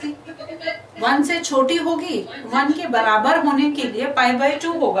नहीं सकती, 1 से छोटी होगी, 1 के बराबर होने के लिए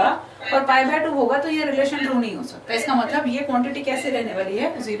π/2 होगा, और π/2 होगा तो ये रिलेशन ट्रू नहीं हो सकता। इसका मतलब ये क्वांटिटी कैसे रहने वाली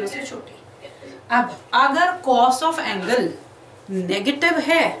है? 0 से छोटी। अब अगर कॉस ऑफ एंगल नेगेटिव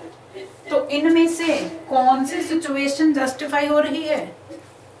है तो इनमें से कौन सी सिचुएशन जस्टिफाई हो रही है?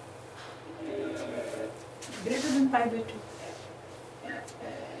 Greater than π/2।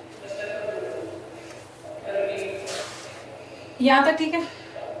 यहां तक ठीक है?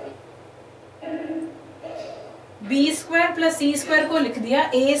 बी स्क्वायर प्लस सी स्क्वायर को लिख दिया,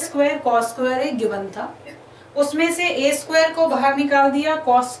 ए स्क्वायर कॉस स्क्वायर ए गिवन था, उसमें से ए स्क्वायर को बाहर निकाल दिया,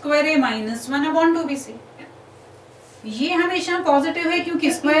 कॉस स्क्वायर ए -1/2bc। ये हमेशा पॉजिटिव है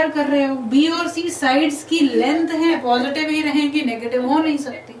क्योंकि स्क्वायर कर रहे हो, बी और सी साइड्स की लेंथ है, पॉजिटिव ही रहेंगी, नेगेटिव हो नहीं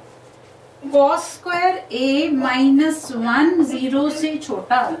सकती। कॉस स्क्वायर ए -1 0 से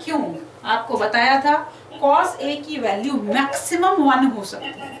छोटा, क्यों? आपको बताया था कॉस ए की वैल्यू मैक्सिमम 1 हो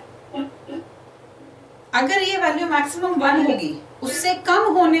सकती है। अगर ये वैल्यू मैक्सिमम 1 होगी, उससे कम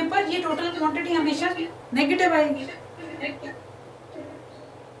होने पर ये टोटल क्वांटिटी हमेशा नेगेटिव आएगी।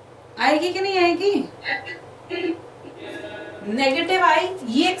 आएगी कि नहीं आएगी? नेगेटिव आई।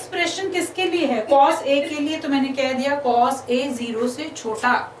 ये एक्सप्रेशन किसके लिए है? कॉस ए के लिए। तो मैंने कह दिया कॉस ए 0 से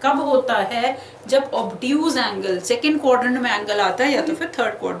छोटा कब होता है? जब ऑब्ट्यूज एंगल सेकंड क्वाड्रेंट में एंगल आता है या तो फिर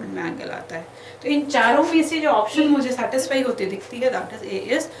थर्ड क्वाड्रेंट में एंगल आता है। तो इन चारों में से जो ऑप्शन मुझे सेटिस्फाई होती दिखती है, that is a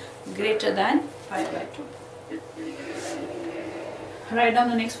is greater than π/2। Write down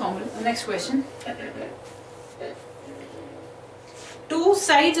the next formula, next question. Two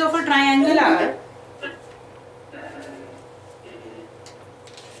sides of a triangle are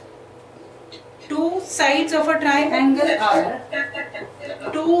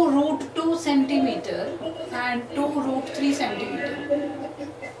 (2√2 centimeter and 2√3 centimeter.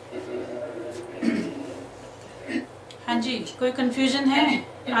 हाँ जी, कोई कंफ्यूजन है?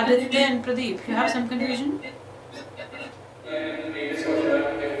 Aditya and Pradeep, you have some confusion?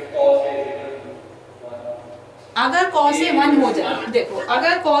 अगर cos a 1 हो जाए, देखो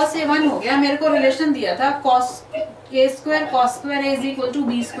अगर cos a 1 हो गया, मेरे को रिलेशन दिया था cos a square cos square a is equal to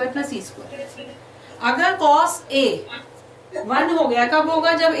b square plus c square. अगर cos a 1 हो गया, कब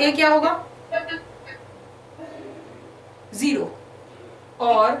होगा? जब a क्या होगा? 0।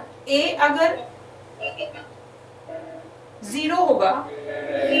 और a अगर 0 होगा,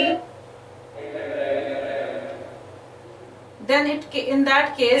 then in that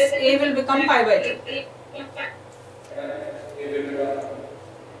case a will become π/2.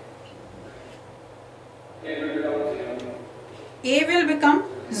 A will become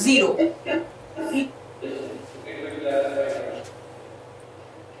 0.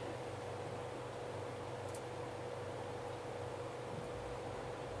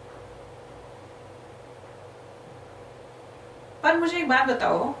 पर मुझे एक बात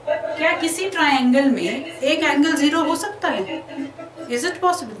बताओ, क्या किसी ट्रायंगल में एक एंगल 0 हो सकता है? Is it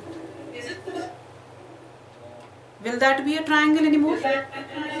possible? Will that be a triangle anymore?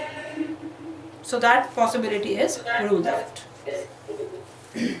 So that possibility is ruled out.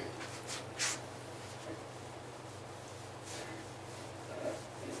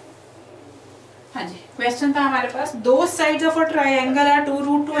 हाँ जी, क्वेश्चन था हमारे पास, दो sides of a triangle are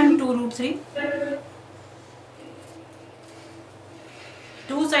 2√2 and 2√3.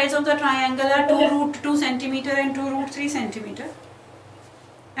 Two sides of the triangle are 2√2 centimeter and 2√3 centimeter,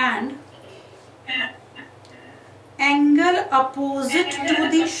 and angle opposite to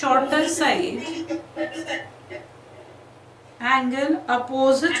the shorter side, angle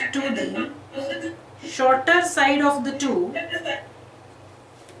opposite to the shorter side of the two,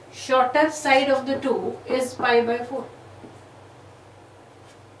 shorter side of the two is π/4.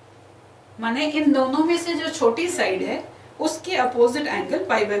 माने इन दोनों में से जो छोटी side है उसके opposite angle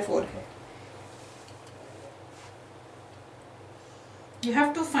π/4 है। You have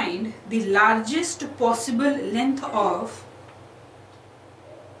to find the largest possible length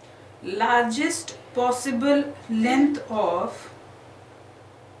of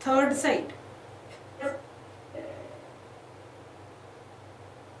third side.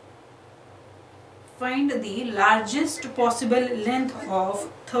 find the largest possible length of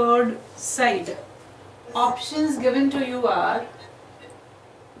third side. Options given to you are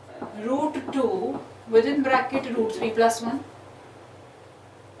root 2 within bracket root 3 plus 1,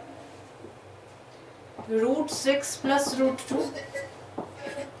 root 6 plus root 2,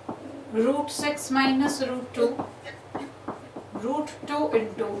 root 6 minus root 2, root 2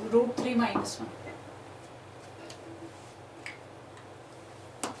 into root 3 minus 1.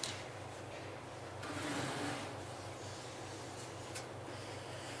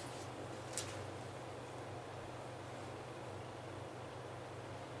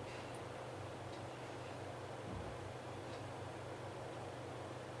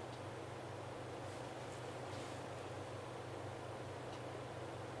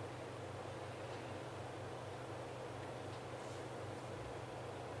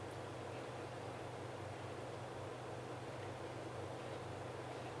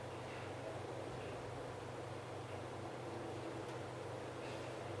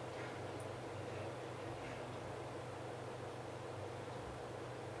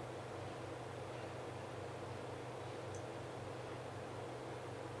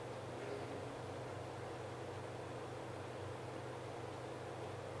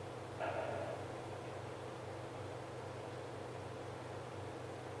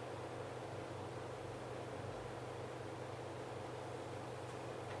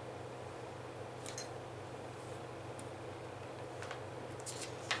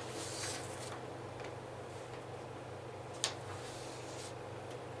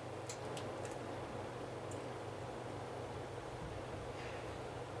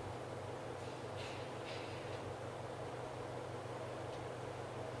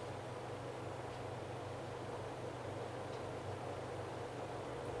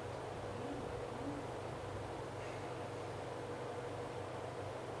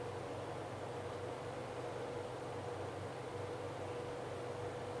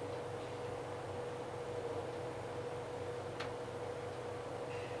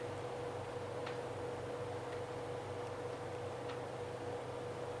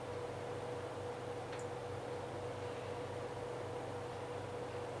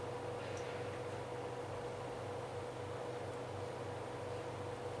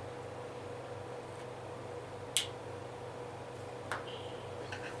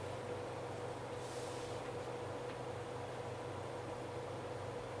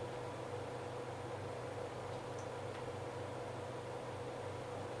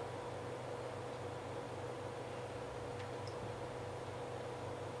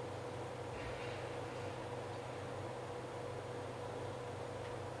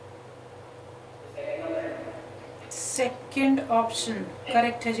 Second option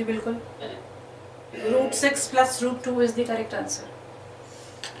correct है जी, बिल्कुल root 6 plus root 2 is the correct answer.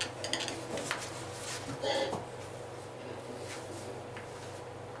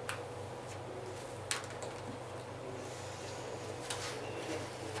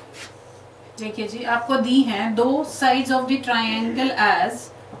 देखिए जी, आपको दी हैं दो sides of the triangle as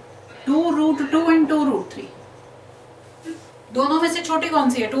 2 root 2 and 2 root 3। दोनों में से छोटी कौन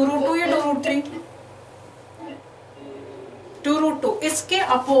सी है, 2 रूट 2 या 2 रूट 3? 2 रूट 2। इसके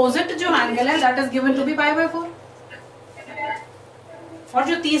अपोजिट जो एंगल है that is given to be pi by 4। और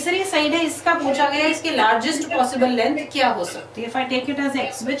जो तीसरी साइड है इसका पूछा गया है इसकी लार्जेस्ट पॉसिबल लेंथ क्या हो सकती है। If I take it as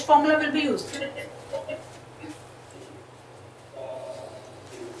x, which formula will be used?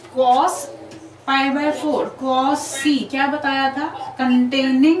 cos pi by 4 cos c क्या बताया था,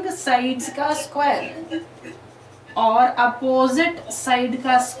 कंटेनिंग साइड्स का स्क्वायर और अपोजिट साइड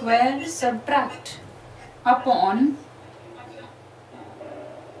का square subtract upon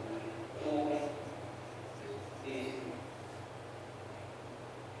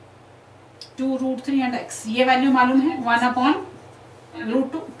 2 root 3 and x। ये वैल्यू मालूम है 1 upon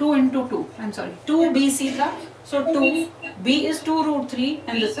root 2 into 2, I am sorry 2 BC था, सो 2 B is 2 root 3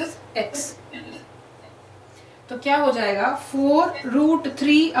 and this is x। तो क्या हो जाएगा 4 root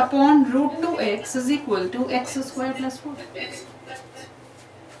 3 upon root 2x is equal to x square plus 4।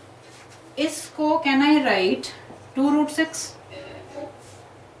 इसको can I right 2 root 6?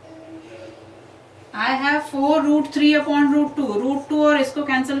 I have 4 root 3 upon root 2, root 2 और इसको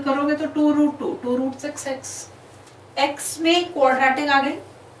cancel करोगे तो 2 रूट 2, 2 रूट 6x। x में क्वाड्रेटिक आ गई,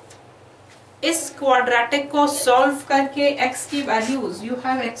 इस क्वाड्रेटिक को सॉल्व करके x की values you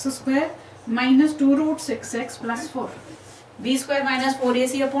have x square minus 2 root 6x plus 4 b square minus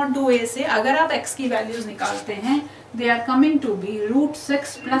 4ac upon 2a से अगर आप x की वैल्यूज निकालते हैं they are coming to be root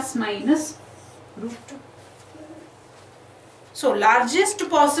 6 plus minus root 2। So largest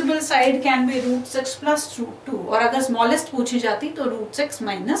possible side can be root 6 plus root 2 और अगर smallest पूछी जाती तो रूट 6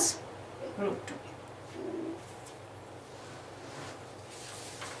 माइनस रूट 2।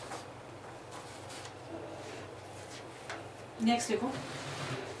 नेक्स्ट लिखो,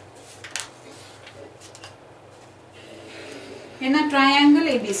 इन a triangle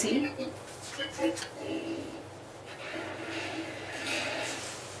ABC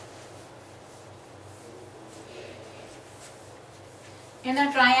in a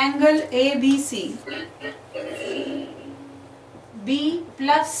triangle ABC, B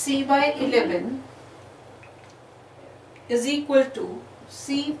plus C by 11 is equal to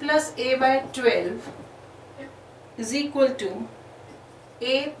C plus A by 12 is equal to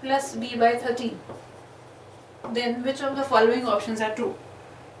A plus B by 13. Then which of the following options are true?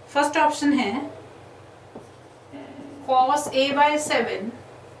 First option है cos A by 7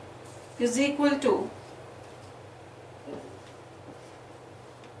 is equal to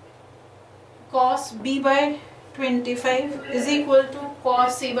cos B by 25 is equal to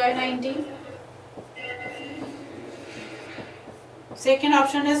cos C by 19. Second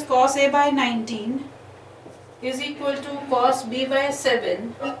option is cos A by 19 is equal to cos B by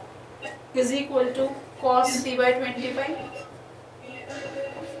 7 is equal to cos C by 25.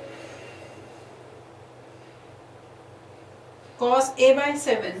 Cos A by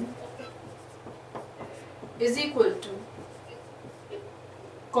 7 is equal to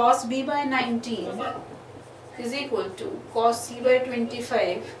cos B by 19 is equal to cos C by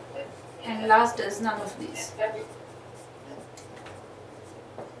 25, and last is none of these.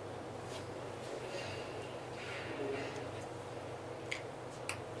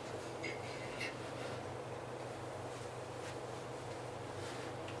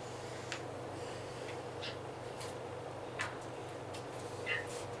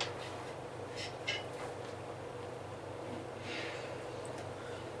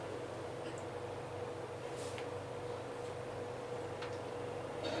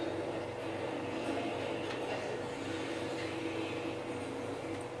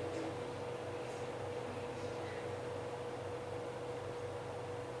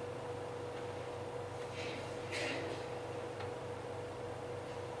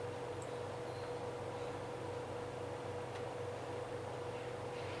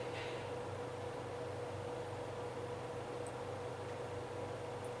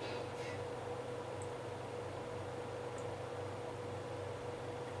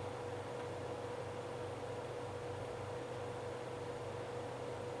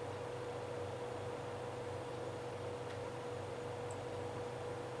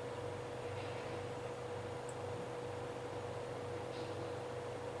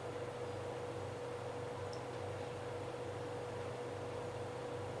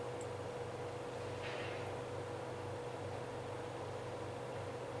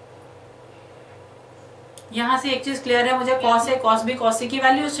 यहाँ से एक चीज clear है, मुझे cos A, cos B, cos C की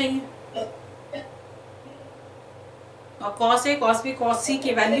values चाहिए, और cos A, cos B, cos C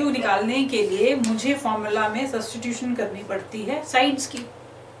की वैल्यू निकालने के लिए मुझे फॉर्मूला में सब्स्टिट्यूशन करनी पड़ती है साइड्स की।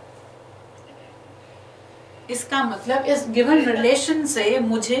 इसका मतलब इस गिवन रिलेशन से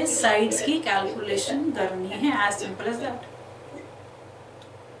मुझे साइड्स की कैलकुलेशन करनी है, एज सिंपल एज दैट।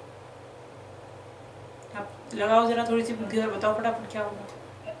 अब लगाओ जरा थोड़ी सी बुद्धि और बताओ फटाफट क्या होगा।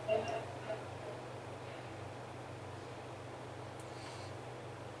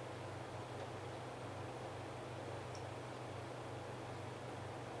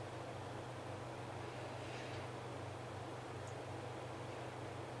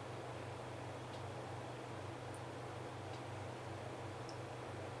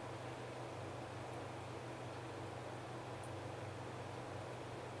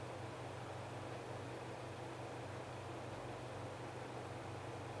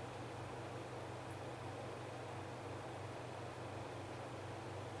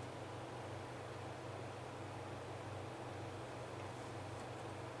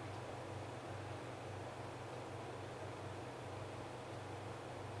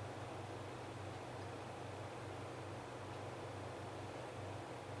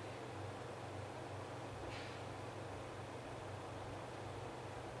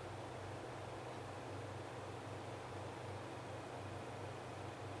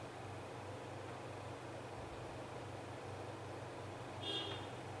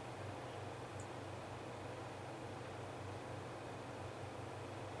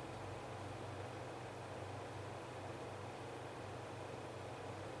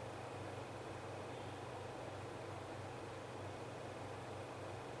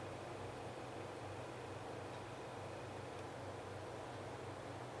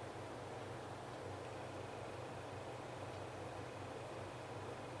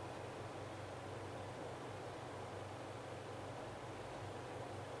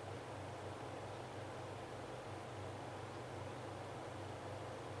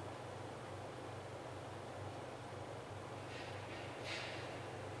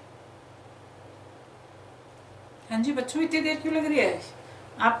 हाँ जी बच्चों, इतनी देर क्यों लग रही है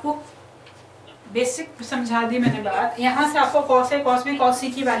आपको? बेसिक समझा दी मैंने बात। यहाँ से आपको cos A, cos B, cos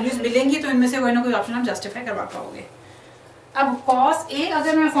C की वैल्यूज मिलेंगी तो इनमें से कोई ना कोई ऑप्शन आप जस्टिफाई करवा पाओगे। अब cos A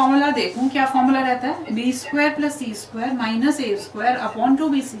अगर मैं फॉर्मूला देखूं, क्या फॉर्मूला रहता है? b स्क्वायर प्लस सी स्क्वायर माइनस ए स्क्वायर अपॉन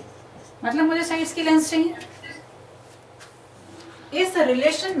 2bc। मतलब मुझे साइड्स की लेंथ चाहिए, इस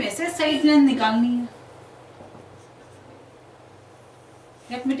रिलेशन में से साइड लेंथ निकालनी है।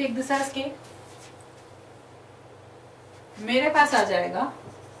 Let me take this as k। मेरे पास आ जाएगा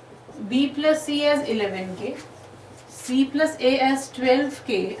b plus c as 11k, c plus a as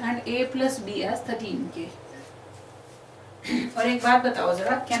 12k and a plus b as 13k। और एक बात बताओ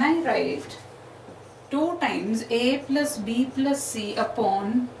जरा, can I right 2 times a plus b plus c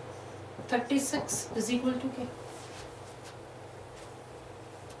upon 36 is equal to k?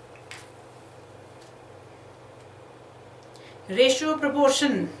 Ratio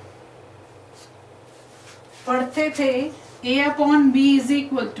proportion पढ़ते थे, a upon b is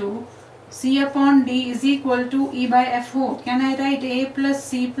equal to c upon d is equal to e by f हो। Can I write a plus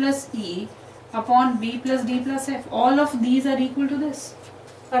c plus e upon b plus d plus f? All of these are equal to this।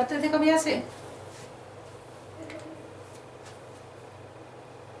 करते थे कभी ऐसे?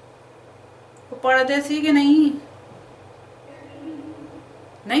 पढ़ते थे कि नहीं?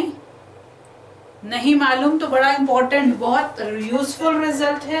 नहीं नहीं मालूम तो बड़ा इंपॉर्टेंट, बहुत यूजफुल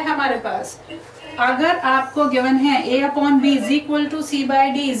रिजल्ट है हमारे पास। अगर आपको गिवन है a upon b is equal to c by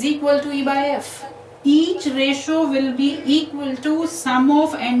d is equal to e by f, each ratio will be equal to sum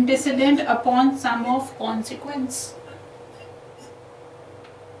of antecedent upon sum of consequence।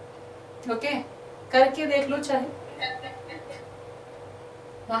 Okay, करके देख लो चाहे,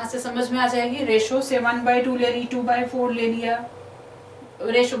 वहां से समझ में आ जाएगी। रेशो से 1/2 ले ली, 2/4 ले लिया,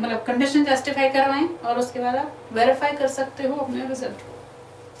 रेशो मतलब कंडीशन जस्टिफाई करवाएं और उसके बाद आप वेरीफाई कर सकते हो अपने रिजल्ट को।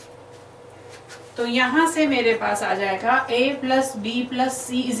 तो यहां से मेरे पास आ जाएगा a plus B plus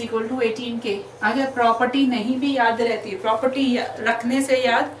C is equal to 18k। अगर प्रॉपर्टी नहीं भी याद रहती, प्रॉपर्टी रखने से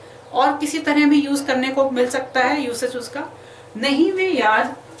याद और किसी तरह भी यूज करने को मिल सकता है, यूसेज उसका नहीं भी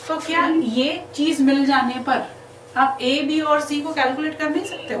याद, तो क्या ये चीज मिल जाने पर आप a, b और c को कैलकुलेट कर नहीं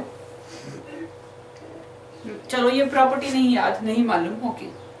सकते हो? चलो ये प्रॉपर्टी नहीं याद, नहीं मालूम, ओके,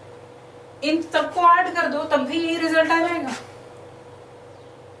 इन सबको ऐड कर दो तब भी यही रिजल्ट आ जाएगा।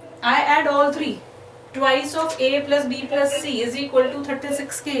 I add all three, twice of a plus b plus c is equal to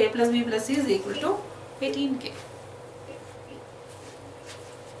 36k, a plus b plus c is equal to 18k।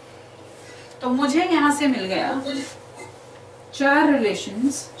 तो मुझे यहां से मिल गया 4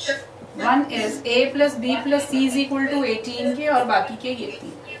 relations. One is a plus b plus c is equal to 18k और बाकी के ये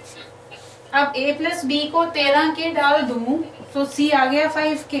 3। अब a plus b को 13k डाल दूं तो c आ गया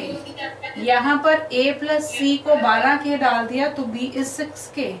 5k। यहाँ पर a plus c को 12k डाल दिया तो b is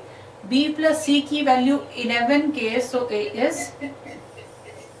 6k। b plus c की value 11k, so a is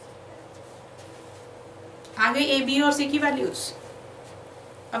आ गई a, b और c की वैल्यूज।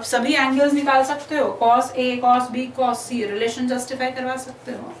 अब सभी एंगल्स निकाल सकते हो, cos a, cos b, cos c, relation justify करवा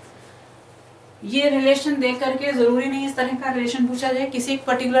सकते हो। ये रिलेशन देख करके जरूरी नहीं इस तरह का रिलेशन पूछा जाए, किसी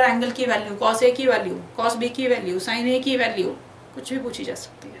पर्टिकुलर एंगल की वैल्यू, cos a की वैल्यू, cos b की वैल्यू, sin a की वैल्यू, कुछ भी पूछी जा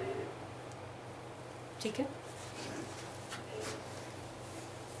सकती है। ठीक है,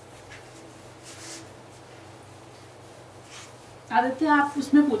 आदित्य आप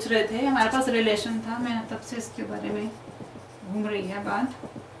उसमें पूछ रहे थे, हमारे पास रिलेशन था, मैं तब से इसके बारे में घूम रही है बात।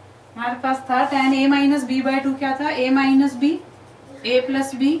 हमारे पास था tan a minus B by 2, क्या था? a minus B, a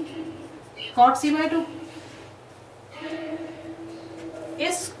plus B cot c by 2।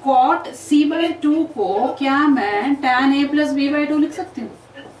 इस cot c बाई 2 को क्या मैं tan a plus B by 2 लिख सकती हूँ?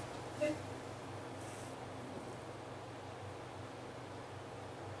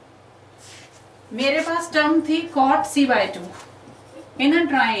 मेरे पास टर्म थी cot c by 2 in a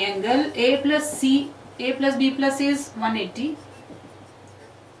triangle a plus b plus c is 180।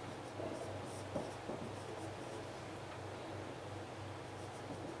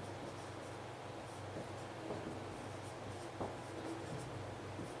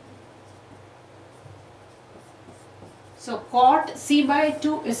 So cot c by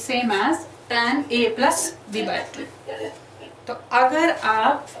 2 is same as tan a plus b by 2। तो अगर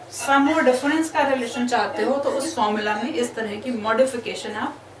आप सम और डिफरेंस का रिलेशन चाहते हो तो उस फॉर्मूला में इस तरह की मॉडिफिकेशन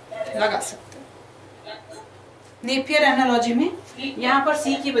आप लगा सकते हो। नेपियर एनालॉजी में यहाँ पर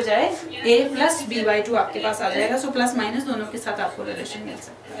c की बजाय a प्लस b बाई 2 आपके पास आ जाएगा, सो प्लस माइनस दोनों के साथ आपको रिलेशन मिल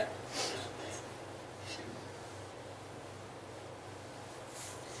सकता है।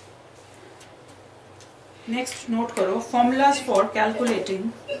 नेक्स्ट नोट करो, formulas for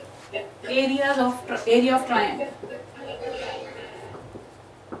calculating area of triangle.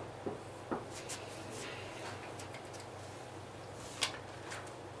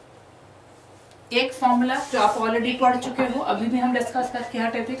 एक फॉर्मूला जो आप ऑलरेडी पढ़ चुके हो, अभी भी हम डिस्कस करके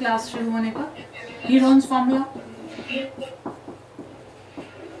हटे थे क्लास शुरू होने पर, Heron's formula.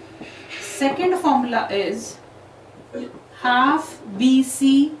 Second formula is half BC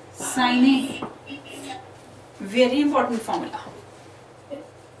sin A. Very important formula.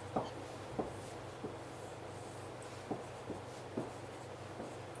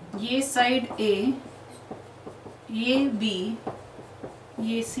 ये साइड A, ये B,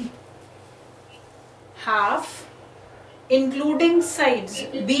 ये C. Half including sides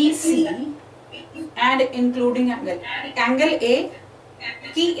BC and including angle A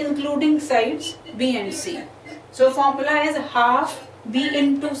की including sides B and C. So formula is half B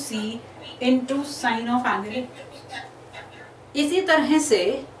into C into sine of angle A. इसी तरह से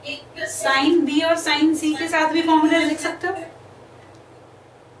sin B और sin C के साथ भी formula लिख सकते हो.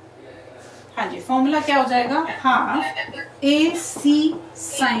 हाँ जी, फॉर्मूला क्या हो जाएगा? Half AC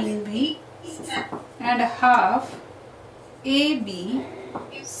sin B and half AB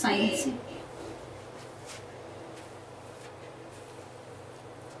sin C.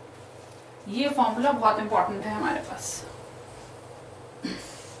 ये फॉर्मूला बहुत इंपॉर्टेंट है हमारे पास.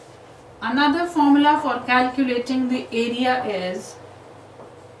 Another formula for calculating the area is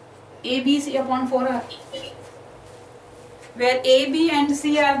ABC upon 4R, where AB and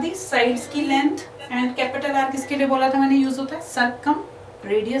C are the sides की length and capital R किसके लिए बोला था मैंने यूज होता है?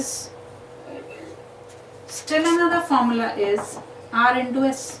 circumradius. Still another formula is R into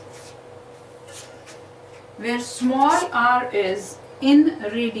S, where small r is in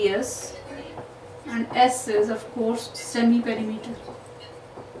radius and S is of course semi-perimeter.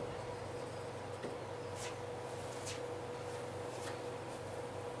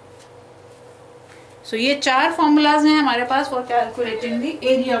 So ये चार फॉर्मूलाज हैं हमारे पास for calculating the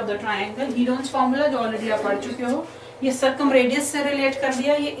area of the triangle. Heron's formula जो already आप पढ़ चुके हो, ये सर्कम रेडियस से रिलेट कर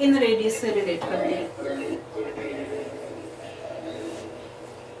दिया, ये इन रेडियस से रिलेट कर दिया.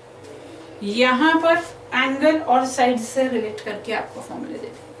 यहाँ पर एंगल और साइड से रिलेट करके आपको फॉर्मूले दे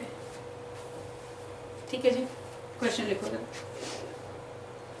देंगे. ठीक है जी, क्वेश्चन लिखो जरा.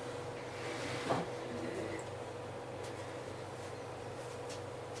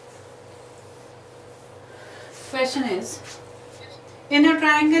 Question is, in a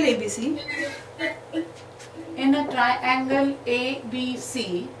triangle ABC,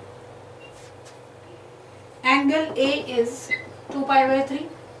 angle A is 2 pi by 3.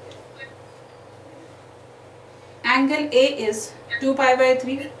 Angle A is 2 pi by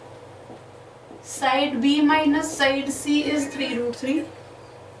 3. Side B minus side C is 3 root 3.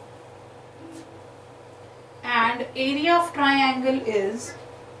 And area of triangle is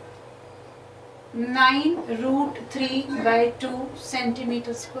 9 root 3 by 2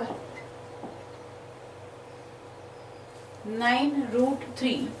 centimeter square. 9 root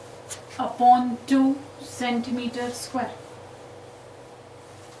 3 upon 2 centimeter square.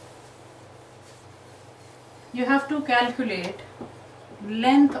 You have to calculate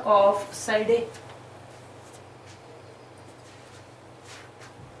length of side A.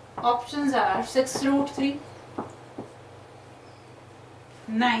 Options are 6 root 3,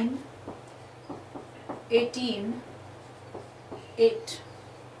 9, 18, 8.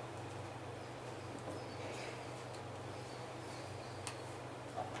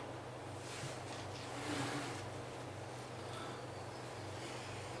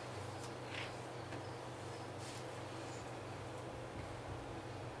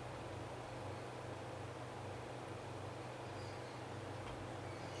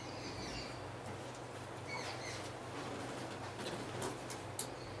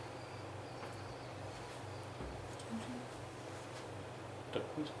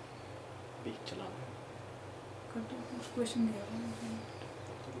 Question